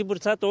колонки бүр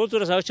цаад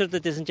уулзуураас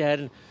орчрлоод байсан чи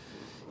харин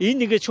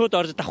энэ ингээд шууд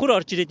орж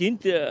давхар орж ирээд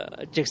энд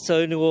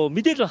жигсаа нөгөө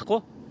мэдээлэл байхгүй.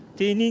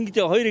 Тэгээ энэ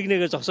ингээд хоёр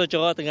игнээгээ зогсоож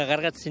байгаад ингээ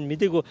гаргаад син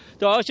мдээгүй.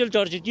 Тэгээ очрлж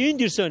орж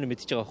энд ирсэн өнө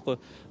мэдчихэж байгаа байхгүй.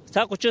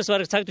 Цаг 30-аас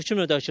бараг цаг 40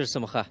 минут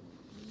очирсан баха.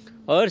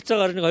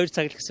 Ойрцоогоор нэг 2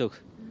 цаг л гэсэн үг.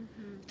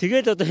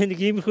 Тэгээд одоо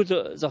нэг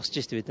иймэрхүү зогсож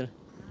штэ бид нар.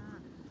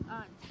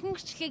 Цахим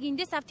гэрчлэгийг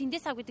эндээс ав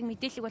тэндээс ав гэдэг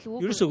мэдээлэл бол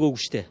үгүй. Ерөөсөө үгүй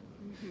штэ.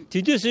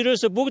 Тэндээс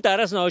ерөөсөө бүгд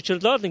араас нь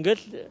очирлоо л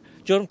ингээл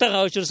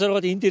журамтайгаа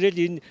очирсараад энд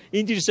ирэл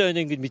энд ирсэн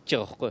өнө ингээд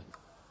мэдчихэж байгаа байхгүй.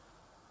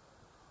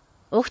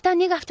 Угтаа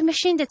нэг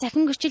автомашинд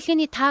цахим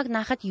гэрчилгээний тааг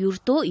наахад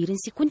ердөө 90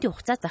 секундын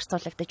хугацаа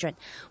зарцуулагдаж байна.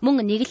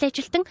 Мөн нэг л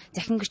ажилтан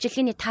цахим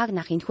гэрчилгээний тааг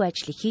наах энэхүү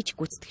ажлыг хийж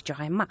гүйцэтгэж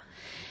байгаа юм а.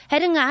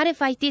 Харин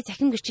RFID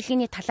цахим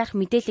гэрчилгээний талаарх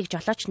мэдээллийг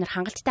жолооч нар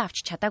хангалттай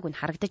авч чадаагүй нь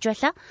харагдаж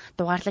байлаа.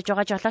 Дугаарлаж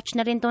байгаа жолооч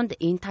нарын дунд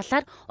энэ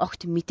талаар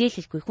огт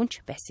мэдээлэлгүй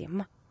хүнч байсан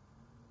юм а.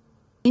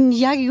 Энэ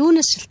яг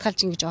юунаас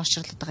шалтгаалж ингэж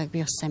орширлоод байгааг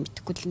би бас сайн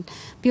мэдэхгүй л.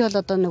 Би бол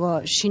одоо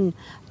нөгөө шинэ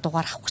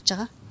дугаар авах гэж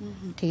байгаа.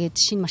 Тэгээд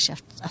шинэ машин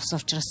авсан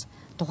учраас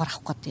дугаар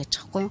авах гээд яаж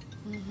байхгүй юу?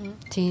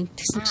 Тийм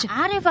тэгсэн чинь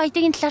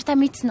RFID-ийн талаар та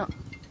мэдсэн үү?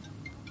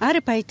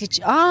 RFID гэж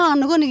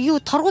нөгөө нэг юу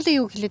торгуулийн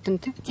юу хэлээд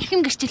байна те?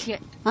 Захим гэрчилгээ.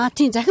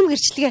 Тийм захим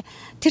гэрчилгээ.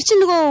 Тэр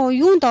чинь нөгөө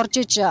юунд орж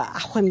иж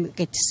авах юм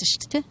гэдсэн шүү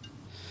дээ те?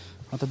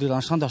 Одоо би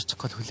онцгонд орчих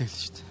гээд хүлээл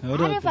шүү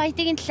дээ.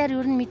 RFID-ийн талаар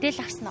ер нь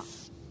мэдээлэл авсан уу?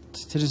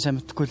 Тэр нь сайн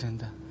мэдэхгүй л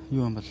энэ.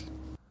 Юу юм бол?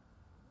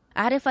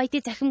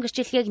 RFID захим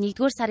гэрчилгээг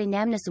 1-р сарын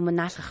 8-наас өмнө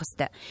наалгах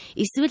ёстой.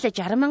 Эсвэл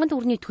 60 мянган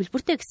төгрөгийн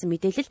төлбөртэй гэсэн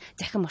мэдээлэл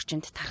захим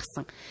орчинд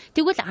тархсан.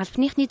 Тэгвэл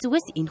албаныхны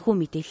зүгээс энэхүү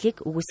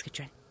мэдээллийг үгүйсгэж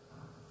байна.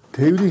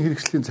 Тээврийн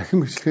хэрэгслийн захим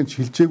гэрчилгээнд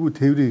шилжээгүй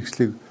тээврийн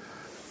хэрэгслийг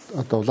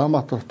одоо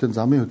Улаанбаатар хотын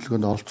замын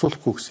хөдөлгөөнд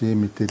оролцуулахгүй гэсэн юм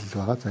мэдээлэл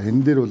байгаа. За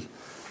энэ дээр бол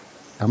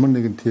ямар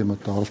нэгэн тийм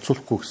одоо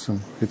оролцуулахгүй гэсэн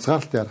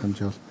хязгаарлалтын арга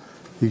хэмжээ бол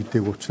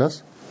хийгдээг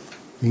учраас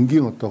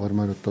энгийн одоо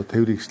гормоор одоо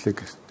тээврийн хэрэгслийг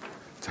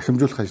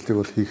захимжуулах ажлыг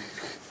бол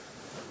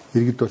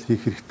иргэд бол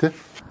хийх хэрэгтэй.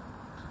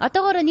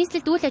 Одоогоор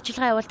нийслэлд үйл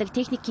ажиллагаа явуулдаг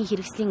техникийн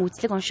хэрэгслийн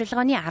үзлэг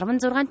онцлогооны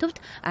 16 төвд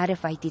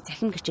RFID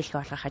захим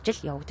гэрчилгээ олгох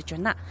ажил явагдаж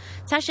байна.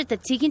 Цаашид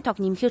цэгийн тог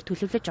нэмэхээр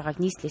төлөвлөж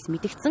байгааг нийслэлээс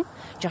мэдгдсэн.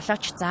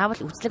 Жолооч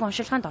заавал үзлэг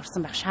онцлогоонд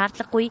орсон байх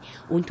шаардлагагүй,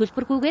 үн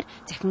төлбөргүйгээр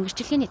захим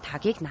гэрчилгээний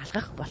таагийг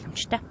наалгах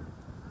боломжтой.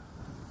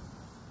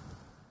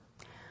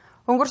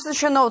 Өнгөрсөн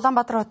шөнө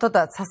Улаанбаатар хотод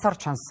цас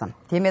орж хонсон.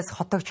 Тиймээс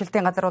хот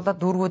төгчлөлтийн газар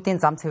болоод дүүргүүдийн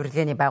зам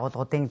цэвэрлэгээний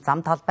байгууллагуудын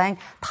зам талбайн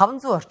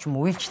 500 орчим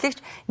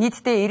үйлчлэгч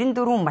нийтдээ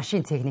 94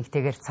 машин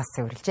техниктэйгээр цас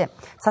цэвэрлжээ.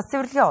 Цас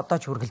цэвэрлэгээ одоо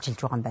ч үргэлжилж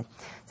байгаа юм байна.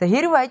 За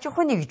хэрв аж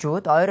ахуйн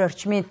нэгжүүд ойр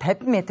орчмын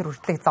 50 м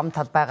хүртэлх зам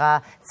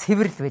талбайгаа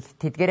цэвэрлэвэл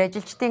тэдгээр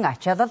ажилчдын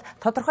ачаалал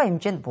тодорхой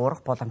хэмжээнд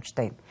буурах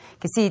боломжтой юм.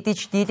 Гэсэн хэдий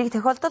ч дийлэх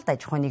тохиолдолд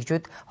аж ахуйн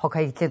нэгжүүд хог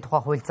хаягдлын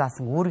тухай хууль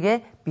заасан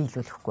үүргээ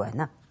биелүүлэхгүй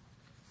байна.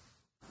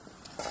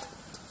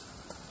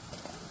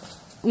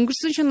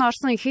 Өнгөрсөн шөнө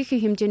орсон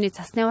ихээхэн хэмжээний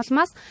цасны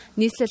улмаас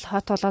нийслэл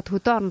хот болоод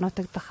хөдөө орон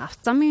нутаг дахь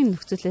авто замын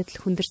нөхцөл байдал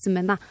хүндэрсэн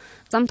байна.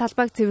 Зам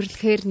талбайг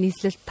цэвэрлэхээр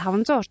нийслэлд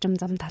 500 орчим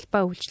зам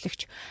талбай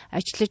үйлчлэгч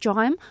ажиллаж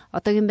байгаа юм.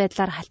 Одоогийн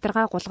байдлаар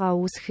халтаргаа гулгаа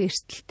үүсэх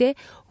эрсдэлтэй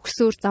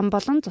өксөөр зам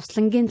болон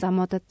цуслангийн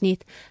замуудад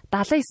нийт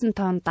 79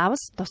 тонн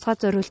давс, тусгай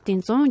зориултын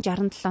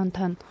 167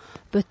 тонн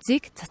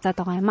бодисыг цацаад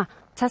байгаа юм.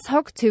 Цас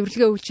хог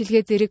цэвэрлэгээ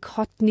үйлчилгээ зэрэг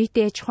хот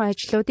нийтийн аж ахуйн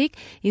ажлуудыг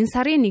энэ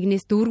сарын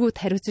 1-ээс дүүргүүд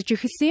хариуцаж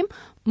эхэлсэн юм.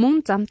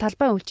 Мөн зам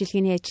талбай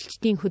үйлчилгээний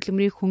ажилчдын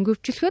хөдөлмөрийг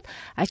хөнгөвчлөхөд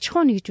аж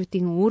ахуйн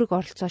нэгжүүдийн үүрэг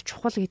оролцоо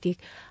чухал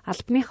гэдгийг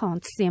албаныхаа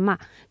онцлсан юм.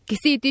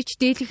 Гисэн эдэж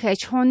дийлэх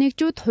аж ахуйн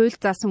нэгжүүд хууль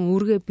заасан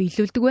үүргээ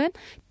биелүүлдэг байна.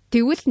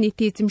 Тэгвэл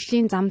нийтийн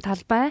эзэмшлийн зам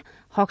талбай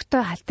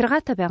хогтой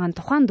халтаргаатай байгаа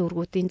тухайн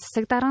дүүргүүдийн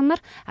засаг дарга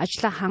нар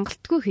ажлаа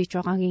хангалтгүй хийж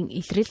байгаагийн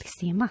илрэл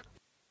гэсэн юм.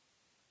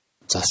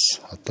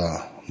 Зас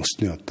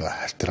мөсний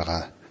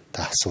халтаргаа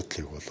та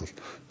асуудлыг бол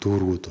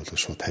дүүргүүд бол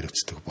шууд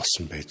хариуцдаг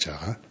болсон байж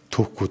байгаа.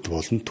 Түүхүүд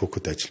болон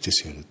түүхэд ажиллаж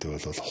исэн юмнуудыг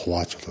бол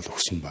хувааж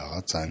өгсөн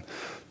байгаа. За энэ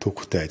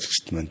түүхтэй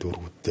ажилчид маань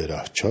дүүргүүд дээр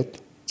очиод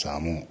за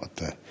мөн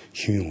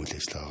хэвийн үйл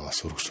ажиллагаагаас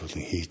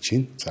үргэлжлүүлэн хийж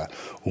гин. За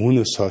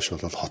үүнээс хойш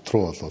бол хот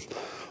руу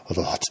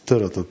бол хот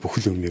дээр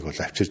бүхэл юмыг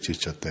авчирж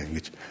иж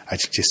ингэж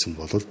ажиллаж исэн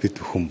бол бид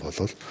бүхэн бол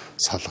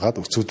салгаад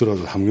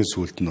өцөгдөр хамгийн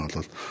сүүлд нь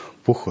бол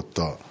бүх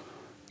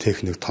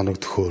техник тоног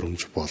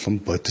төхөөрөмж болон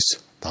бодис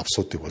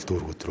давсуудыг бол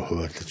дүүргүүд рүү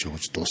хуваарлаж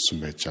өгч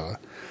дууссан байж байгаа.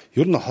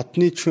 Ер нь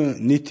хотны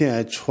нийтийн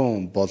аж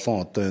ахуйн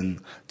болон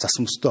энэ зас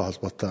мөстэй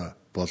холбоотой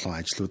болон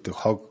ажлуудыг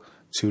хог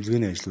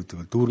цэвэрлэгээний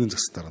ажлуудыг дүүргийн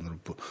засаг дарга нар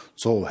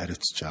 100%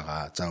 хариуцж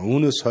байгаа. За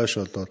үүнээс хойш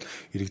бол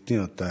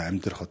иргэдийн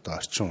амьдрах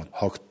орчин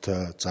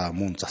хогтой за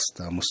мөн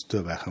застай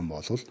мөстэй байх юм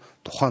бол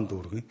тухайн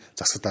дүүргийн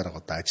засаг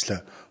дарга ажлаа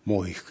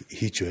муу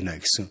хийж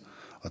байна гэсэн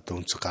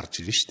үнцэг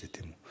гарч ирнэ шүү дээ,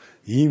 тийм үү.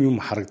 Ийм юм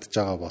харагдаж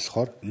байгаа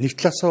болохоор нэг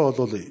талаасаа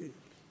бол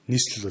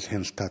нийслэл бол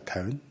хяналтаа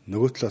тавина.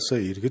 Нөгөө талаасаа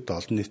иргэд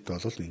олон нийт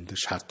бол энэ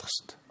дээр шаардах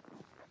хэрэгтэй.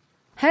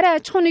 Харин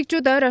аж ахуйн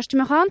нэгжүүд ойр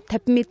орчмынхон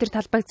 50 м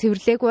талбайг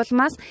цэвэрлээг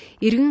улмаас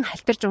иргэн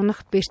халтарж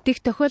унах бэртэх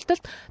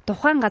тохиолдолд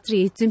тухайн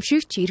газрын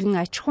эзэмшигч иргэн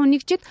аж ахуйн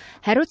нэгжид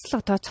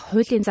хариуцлага тооцох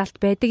хуулийн залт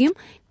байдаг юм.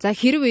 За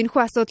хэрв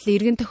энэхүү асуудал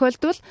иргэн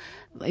тохиолдвол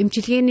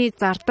эмчилгээний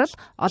зардал,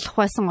 олох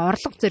байсан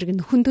орлого зэрэг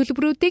нөхөн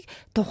төлбөрүүдийг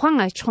тухайн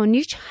аж ахуйн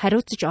нэгж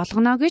хариуцж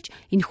олгоно гэж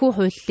энэхүү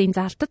хуулийн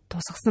залтад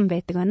тусгасан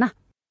байдаг байна.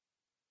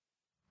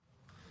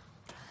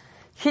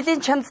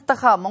 Хилийн чанд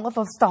дахь Монгол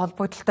улстай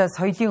холбогдлолтой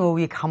соёлын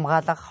өвийг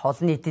хамгаалах,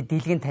 олон нийтэд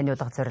дийлгэн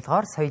таниулах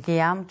зорилгоор Соёлын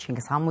яам,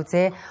 Чингис хаан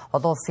музей,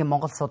 олон улсын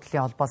Монгол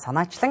судлалын холбоо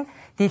санаачлан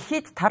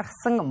дэлхийд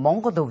тархсан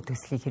Монгол өв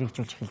төслийг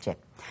хэрэгжүүлж эхэлжээ.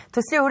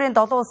 Төслийн хүрээнд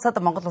олон улсад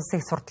Монгол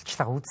улсыг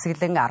сурталчлах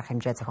үзэсгэлэн арга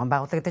хэмжээ зохион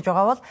байгуулагдаж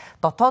байгаа бол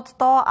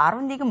дотооддоо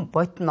 11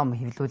 бот ном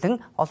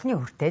хэвлүүлэн олонний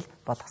хүртэл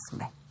болгосон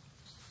байна.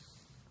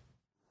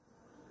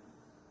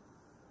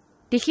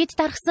 Дэлхийд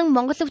даргсан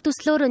Монгол өв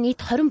төслөөр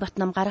нийт 20 бот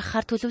ном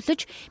гаргахаар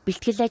төлөвлөж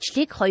бэлтгэл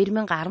ажлыг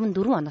 2014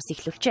 оноос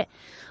эхлүүлжээ.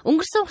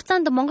 Өнгөрсөн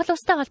хугацаанд Монгол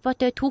улстай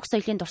холбоотой түүх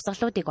соёлын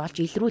дурсгалуудыг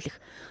олж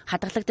илрүүлэх,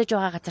 хадгалагдаж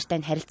байгаа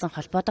газартай харилцан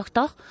холбоо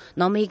тогтоох,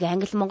 номыг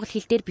англи монгол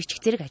хэл дээр бичих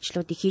зэрэг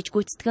ажлуудыг хийж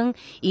гүйцэтгэн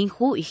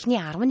энэхүү эхний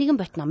 11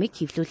 бот номыг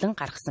хэвлүүлэн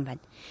гаргасан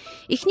байна.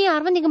 Эхний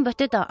 11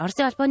 ботод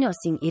Оросын албаны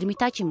улсын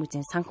Эрмитажийн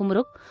музейн сан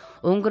хөмрөг,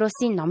 Унгар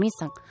улсын номын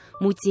сан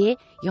музей,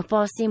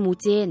 Япон улсын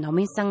музей,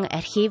 номын сан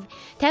архив,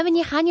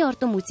 Тайваны хааны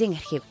ордон музейн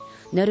архив,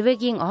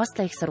 Норвегийн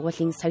Осло их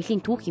сургуулийн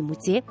соёлын түүхийн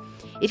музей,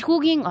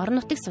 Эрхүүгийн орон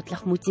нутгийг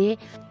судлах музей,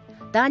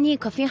 Даны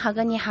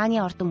Копенхагены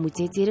хааны ордон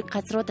музей зэрэг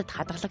газруудад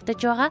хадгалагдаж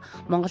байгаа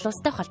Монгол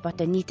улстай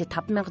холбоотой нийт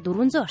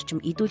 5400 орчим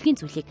идүүлгийн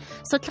зүйлийг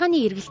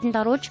судалгааны эргэлтэнд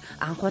оруулж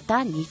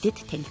анхудаа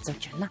нийтэд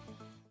танилцуулж байна.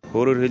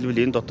 Өөрөөр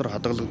хэлбэл энэ дотор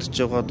хадгалагдаж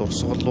байгаа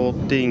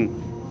дурсгалуудын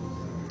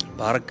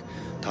бараг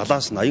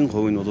талаас 80%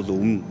 нь бол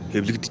өмнө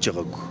хэвлэгдэж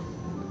байгаагүй.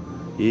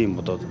 Ийм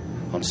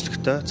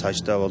онцлогтой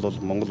цаашдаа бол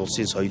Монгол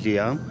улсын соёлын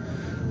яам,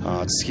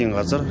 засгийн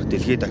газар,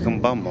 дэлхийд дахин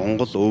ба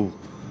Монгол өв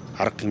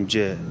арга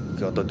хэмжээ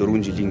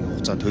 4 жилийн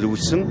хугацаанд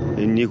төлөвлөсөн.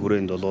 Энэний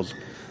хүрээнд бол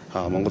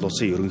Монгол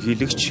улсын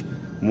ерөнхийлөгч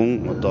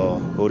мөн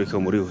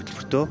өөрийнхөө мөрийн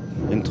хөтөлбөртөө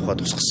энэ тухай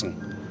тусгасан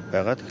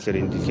байгаа. Тэгэхээр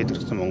энэ дэлхийд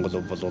даргсан Монгол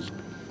өв бол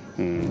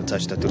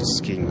цаашдаа төр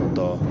засгийн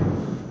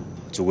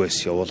зүгээс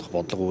явуулах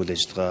бодлого үйл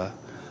ажиллагаа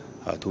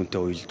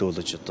түүнтэй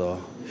уялдуулж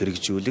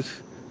хэрэгжүүлэх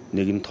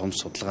нэгэн том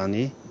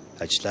судалгааны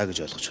ажиллаа гэж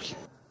ойлгож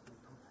байна.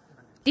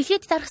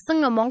 Дэлхийд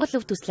даргсан Монгол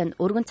өв төсөл нь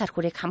өргөн цар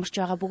хүрээг хамарч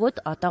байгаа бөгөөд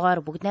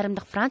одоогоор бүгд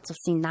найрамдах Франц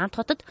улсын Нант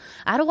хотод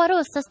 10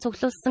 гаруй улсаас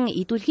цуглуулсан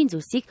идүүлгийн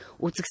зүйлсийг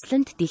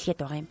үзэгслэнд дийлгээд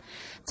байгаа юм.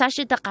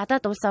 Цаашид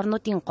гадаад улс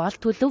орнуудын гол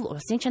төлөв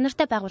улсын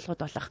чанартай байгууллагууд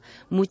болох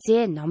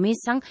музей, номын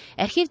сан,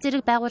 архив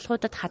зэрэг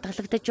байгууллагуудад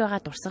хадгалагдаж байгаа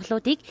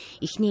дурсгалуудыг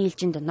эхний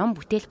ээлжинд ном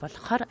бүтээл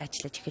болгохоор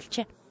ажиллаж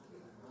эхэлжээ.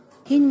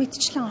 Энэ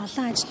мэтчлэн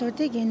олон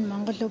ажлуудыг энэ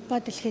Монгол өв ба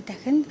дэлхийд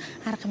дахинд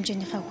арга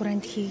хэмжээнийхээ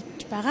хүрээнд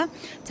хийж байгаа.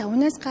 За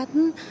үүнээс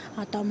гадна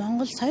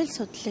Монгол соёл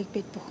судлалыг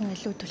бид бүхэн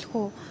илүү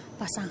төлхөө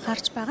бас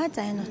анхаарч байгаа.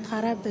 За энэ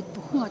утгаараа бид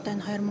бүхэн одоо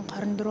энэ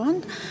 2024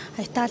 онд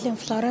Италийн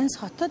Флоренц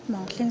хотод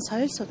Монголын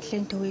соёл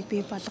судлалын төвийг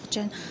бий болгож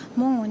байна.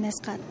 Мөн үүнээс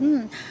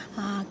гадна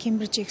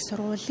Кембриж их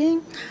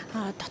сургуулийн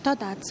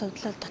дотоод Аз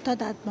судлал,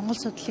 дотоод Аз Монгол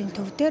судлалын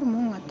төв дээр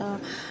мөн одоо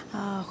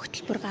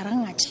хөтөлбөр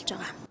гарган ажиллаж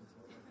байгаа.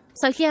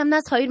 Соёлын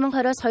амнаас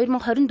 2020-оос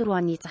 2024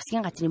 оны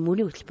засгийн газрын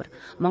мөрийн хөтөлбөр,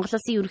 Монгол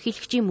Улсын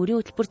ерөнхийлөгчийн мөрийн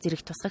хөтөлбөр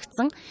зэрэг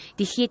тусгагдсан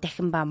дэлхийн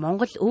дахин ба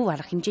Монгол өв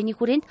арга хэмжээний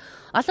хүрээнд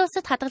олон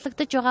улсад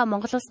хадгалагдаж байгаа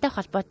Монгол улстай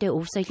холбоотой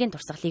өв соёлын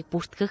туршлагыг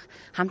бүртгэх,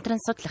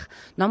 хамтран судлах,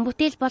 ном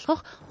бүтээл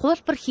болгох,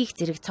 хуулбар хийх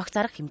зэрэг цогц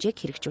арга хэмжээг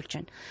хэрэгжүүлж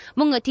байна.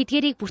 Мөн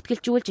тэдгээрийг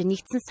бүртгэлжүүлж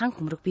нэгдсэн сан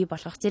хөмрөг бий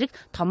болгох зэрэг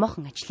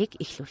томоохон ажлыг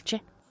эхлүүлжээ.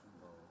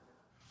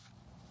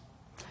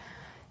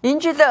 Энэ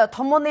жил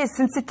томооны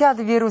синцитиал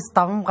вирус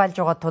давамгайлж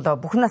байгаа тул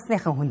бүх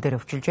насныхан хүн дээр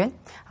өвчилж байна.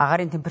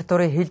 Агаарын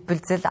температурын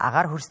хэлбэлзэл,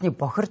 агаар хөрсний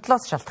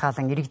бохирдлоос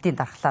шалтгаалan иргэдийн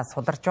дархлаа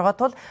суларч байгаа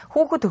тул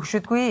хүүхэд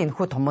төгшөдгүй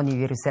энэхүү томооны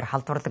вирусээр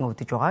халдварлан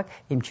өвдөж байгааг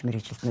эмч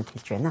мэргэжилтнүүд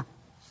хэлж байна.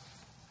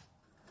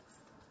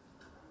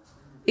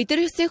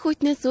 Эдгээрийн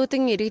хүйтнээс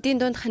зүүдэн иргэдийн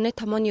дунд ханад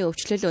томооны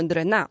өвчлөл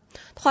өндөр байна.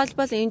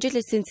 Тухайлбал энэ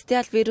жил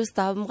синцитиал вирус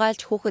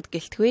давамгайлж хүүхэд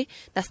гэлтгүй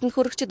насанд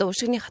хүрэгчид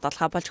уушигны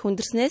хатгалгаа болж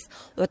хүндэрснээс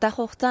удаах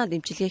хугацаанд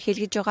эмчилгээ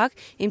хийлгэж байгааг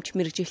эмч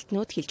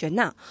мэргэжилтнүүд хэлж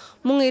байна.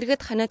 Мөн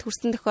иргэд ханад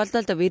хүрсэн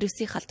тохиолдолд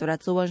вирусын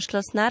халдвараа зөв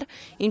онцлуулснаар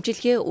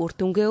эмчилгээ үр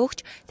дүнгээ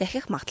өгч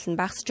дахих магадлал нь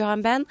багасж байгаа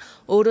юм байна.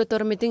 Өөрөө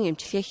дур мэдэн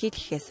эмчилгээ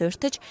хийлгэхээс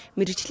урьдчилж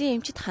мэргэжлийн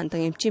эмчит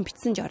хандан эмчийн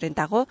бичсэн жорын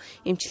дагуу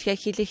эмчилгээ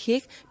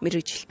хийлгэхийг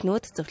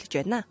мэргэжилтнүүд зөвлөж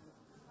байна.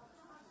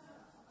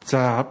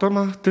 За одоо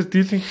маань тэр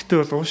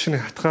дийлэнхтэй бол уушны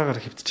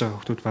хатгаагаар хэвдэж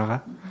байгаа хүмүүс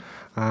байгаа.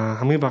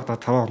 Хамгийн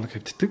багадаа 5 хоног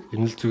хэвддэг.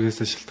 Эмнэл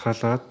зүгээсээ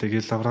шалтгаалаад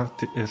тэгээд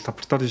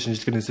лабораторийн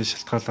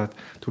шинжилгээнээс шалтгаалаад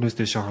түүнээс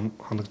дэше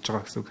хоногдож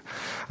байгаа гэсэн үг.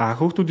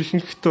 Хүүхдүүд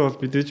ихэнхдээ бол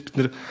мэдээж бид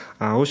нэр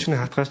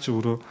уушны хатгаа чи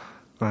өөрөө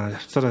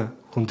явцаараа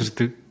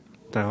хүндэрдэг.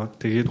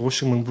 Тэгээд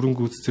уушиг мөн бүрэн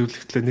гүйц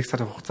зөвлөгтлээ 1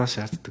 сарын хугацаа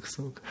шаарддаг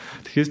гэсэн үг.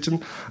 Тэгэхээр чин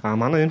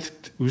манай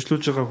эмнэлэгт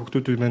үйлчлүүлж байгаа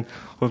хүүхдүүдийн маань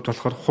хувьд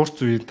болохоор хурц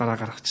үеийн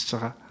дараа гаргачихж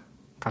байгаа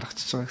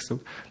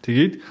гэсэн үг.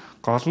 Тэгээд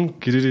гол нь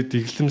гэрээрээ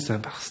дэглэм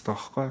сайн байх хэрэгтэй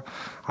байхгүй.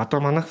 Одоо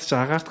манайх ч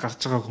агаарт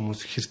гарч байгаа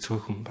хүмүүс хэр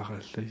цөөхөн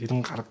байгаа лээ.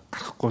 90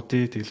 гарахгүй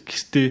тий. Тэгэл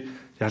гэртээ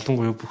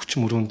ялангуяа бөхч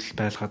мөрөөндөл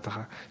байлгаад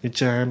байгаа. Энэ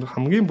чинь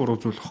хамгийн буруу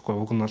зүйл байхгүй.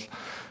 Уг нь бол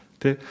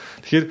тий.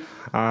 Тэгэхээр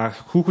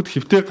хүүхэд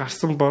хэвтээ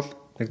гарсан бол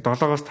нэг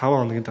 7-оос 5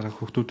 хоногийн дараа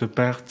хүүхдүүдэд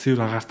байг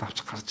цэвэр агаарт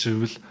авч гарч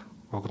ивэл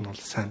уг нь бол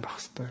сайн байх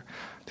хэрэгтэй.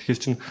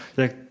 Тэгэхээр чин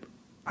яг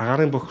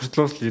агаарын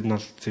бохирдлоос л энэ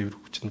бол цэвэр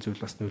хүчин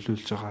зүйл бас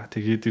нөлөөлж байгаа.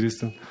 Тэгээд дээрэс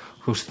нь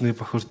хөрсний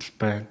бохирдол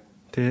байна.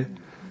 Тэ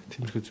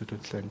тиймэрхүү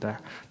зүйлүүд л байна да.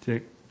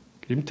 Тэгээд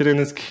эм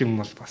тренээс гэх юм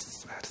бол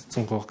бас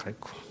харьцангуй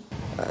гайгүй.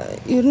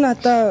 Ер нь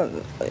одоо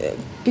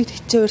бид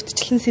хичээ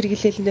урьдчилан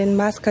сэргийлэл энэ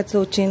маска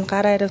зүүж ийн,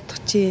 гар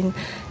ариутгах чинь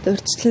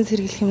урьдчилан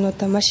сэргийлэх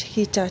юмнуудаа маш их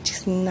хийж байгаа ч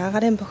гэсэн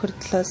агаарын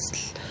бохирдлоос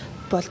л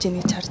болж ийн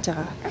гэж харж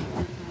байгаа.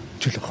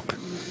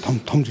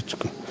 Жишээлх том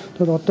жижиг.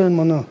 Тэгээд одоо энэ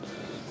манай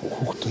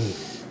хүүхдэн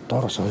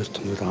доороос 2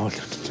 тоног аваад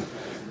ирчихсэн.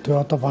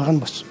 Тэгээ одоо баг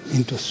нь бас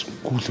энд бас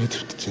гүйлгээд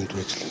ирчихсэн энд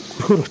байж л.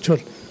 Хөрхөр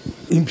очивол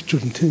им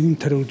бичүүлэн тийм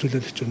тариа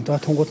үзүүлэл хичүүн. За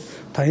тунгууд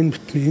та энэ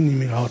битний энэ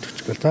имийг аваад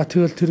өгч гээл. За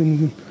тэгэл тэр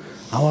юм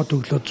аваад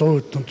өглөө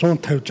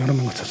 150 60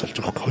 мянга цаас болж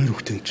байгаа хоёр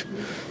хүүхдийн ч.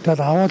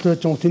 Тэгэл аваад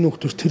байж байгаа энэ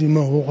хүүхдүүд тэр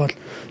имээ уугаал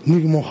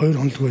 1 мөн 2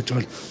 хоног байж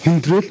байгаа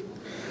хүндрэл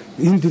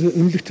энд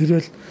эмнэлэг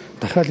тэрэл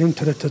дахиад эм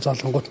тариатай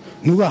залгангууд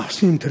нөгөө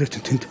авсан эм тариа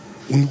чинь тэнд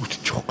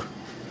өнгөтчих واخ.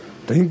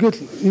 Одоо ингээл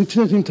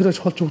интернет эм тариач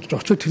холж өгдөж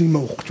очиж тэр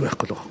имээ уух гэж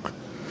байхгүй л واخ.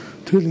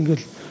 Тэгэл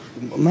ингээл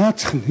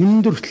наацх нь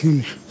юм дөрөлт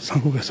юм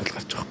санхугаас бол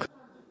гарч байгаа.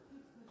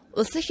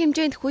 Улсын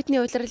хэмжээнд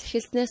хүйтний улирал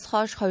эхэлснээс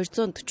хойш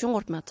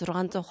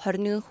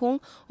 243,621 хүн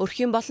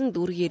өрхийн болон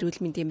дүүргийн эрүүл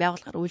мэндийн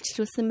байгууллагаар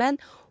үйлчлүүлсэн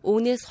байна.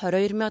 Үүнээс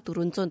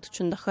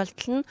 22,440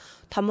 тохиолдол нь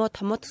томоо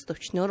төс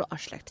төвчнөөр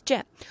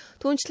онцлогджээ.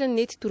 Түүнчлэн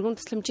нийт түргэн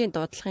тусламжийн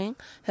дуудлагын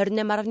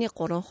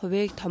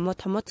 28.3%-ийг томоо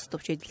төс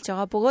төвч эдэлж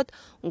байгаа бөгөөд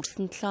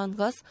өнгөрсөн 7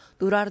 хоногоос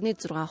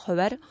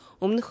 4.6%-аар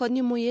өмнөх оны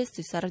мууээс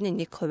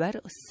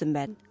 9.1%-аар өссөн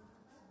байна.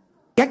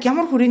 Яг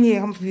ямар хүрээний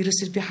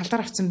вирусээр би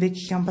халдвар авсан бэ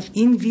гэх юм бол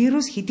энэ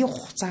вирус хэдийн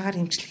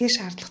хугацаагаар эмчилгээ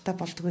шаардлагатай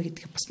болдог вэ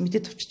гэдгийг бас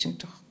мэдээд авчиж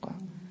байгаа байхгүй.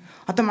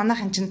 Одоо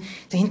манайхан чинь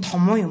энэ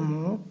томоо юм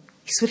уу?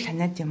 Эсвэл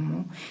ханиад юм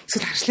уу?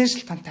 Эсвэл харшлын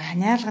шалтгаантай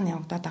ханиалга нь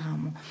явагдаад байгаа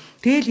юм уу?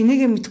 Тэгэл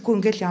энийгээ мэдэхгүй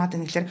ингээл яваад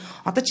байна гэхэлэр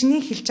одоо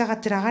чиний хэлж байгаа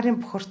тэр агаарын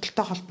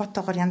бохирдолтой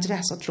холбоотойгоор янз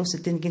бүрийн асуудал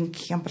үүсэж байна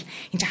гэх юм бол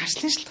энэ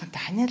харшлын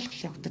шалтгаантай ханиалга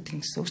явагдаад байна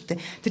гэсэн үг шүү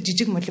дээ. Тэр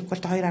жижиг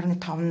молекулд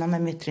 2.5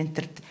 нанометрийн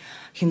тэр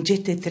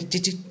хэмжээтэй тэр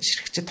жижиг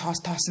ширхэгчд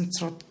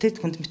тоосонцрууд тэд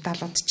хүнд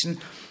металлууд чинь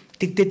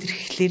дэгдээд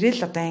ирэхлээрээ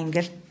л одоо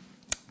ингээл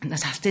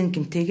салтын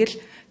гэмтэйгэл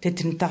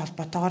тэрнтэй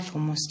холбоотойгоор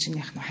хүмүүс чинь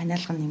яг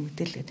ханиалга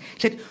нэмэгдээл гэдэг.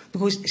 Тэгэхээр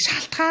нөгөө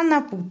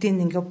шалтгаанаа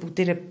бүгдийг ингээ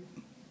бүгдээрээ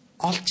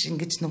олж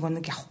ингэж нөгөө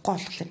нэг явахгүй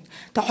болохоор.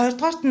 Тэгээ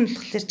хоёрдугаарт нь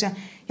болохоор чинь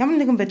ямар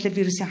нэгэн байдлаар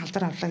вирусын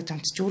халдвар авлаа гэж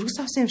амт чи өргөс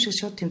авсан юм шиг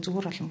шууд тийм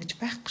зүгээр болно гэж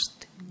байхгүй шүү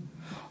дээ.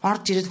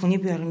 Орж ирээд хүний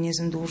бие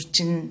организмд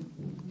үржин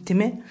тийм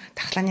ээ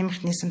дархлааны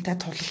механизмтай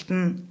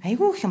тулалдна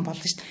айгүй их юм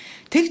болно шүү дээ.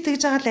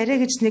 Тэгж байгаа л арай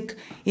гэж нэг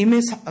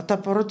эмээс одоо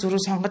буруу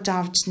зүрх сонгож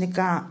авч нэг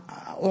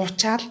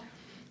уучаал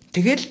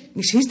тэгэл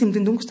нэг шинж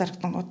тэмдэгт дөнгөс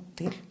дарагдсан гот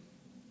тэгэл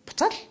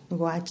буцаал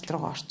нөгөө ажил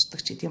руугаа орцдог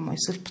ч гэдэм юм.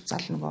 Эсвэл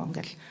буцаал нөгөө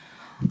ингээл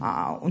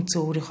үнцэн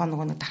өөрийнхөө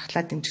нөгөө нэг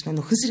дархлаа дэмжих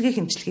нөхөн сэргийн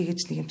хэмжлэгээ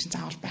гэж нэг юм чинь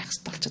заавал байх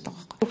хэрэгтэй болчиход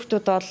байгаа байхгүй.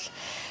 Хүүхдүүд бол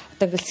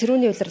одоо ингээл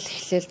сэрүүний улирал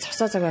эхлээл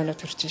цогцоо цаг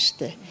байнууд хүрч байна шүү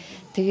дээ.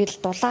 Тэгэл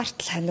дулаарт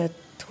л ханиад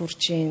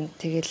хүрж ийн.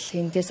 Тэгэл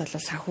эндээс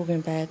болоо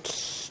санхүүгийн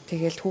байдал,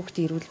 тэгэл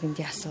хүүхдийн эрүүл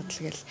мэндийн асуудал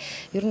гэл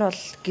ер нь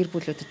бол гэр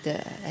бүлүүдэд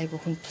айгүй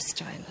хүнд тусаж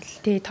байгаа юм бол.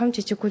 Тэгээ том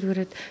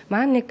жижиггүүлгүүрээд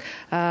маань нэг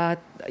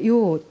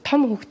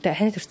том хүүхдээ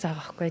ханиад хүрч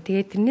байгаа байхгүй.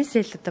 Тэгээд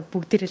тэрнээсээ л одоо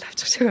бүгдээрээ л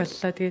авчих шиг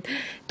боллоо. Тэгээд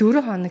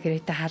 4 хоног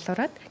ирээдээ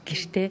халуураад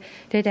гэртээ.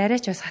 Тэгээд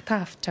арайч бас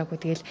хатгаа авчаагүй.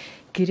 Тэгэл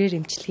гэрээр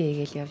эмчилгээ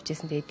хийгээл явж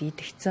исэн. Тэгээд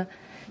идэгцэн.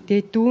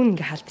 Тэгээд дүүн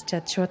ингээ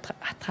халдчаад шууд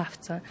хатгаа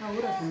авцсан.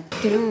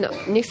 Тэр нь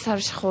нэг сар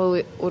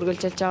шахуу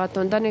үргэлжилж байгаа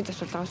дундаа нэг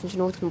засварлага авсан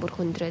чинь нөгөөх нь бүр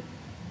хөндрээд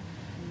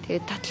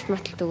тэгээд таталт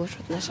маталт өгөө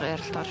шууд наашаа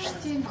ярилтаар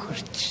ирсэн.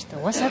 Хөрч шүү дээ.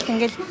 Уусаад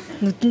ингээл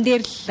нүдэн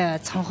дээр л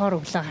цонхоор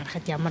өглөө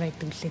харахад ямар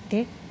идэг лээ те.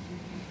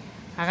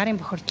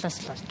 Агарын бохирдлоос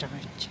л болж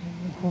байгаа юм чинь.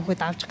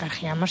 Хүүхэд авч гарах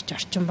ямар ч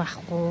орчин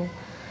байхгүй.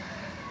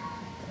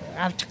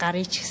 Авч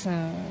гарыг ч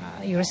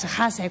гэсэн ерөөсө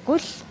хаа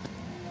сайгүй л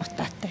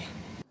утаатай.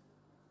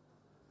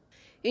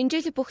 Энэ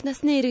жил бүх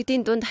насны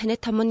иргэдийн дунд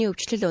ханиад томооны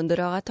өвчлөл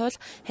өндөр байгаа тул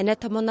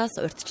ханиад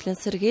томооноос урьдчилан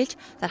сэргийлж,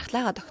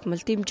 дархлаагаа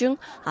тогтмол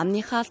дэмжин,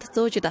 амныхаа алт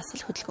зөөж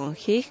дасгал хөдөлгөөн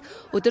хийх,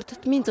 өдөр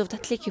тутмын зөв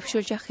татлыг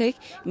хэвшүүлж явахыг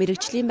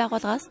мэрэгжлийн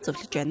байгууллагаас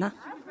зөвлөж байна.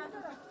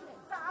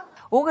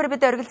 Угаар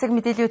бид оргил цаг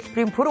мэдээллийн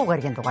хөтөлбөрийн пүрэв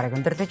гарагийн дугаарыг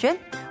өндөрлөж байна.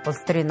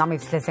 Улс төрийн нам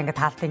эвслээс ингээд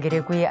таалтан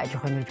гэрээгүй, аж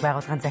ахуйн нэгж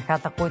байгууллагын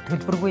захиалгагүй,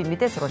 төлбөргүй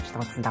мэдээ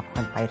сурвалжлах утсан та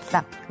бүхэнд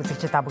баярлалаа.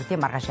 Үзэгчид та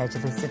бүгдийн маргааш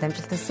ажил үйлсэд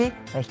амжилт хүсье.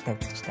 Баяртай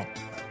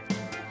үзэгчтэй.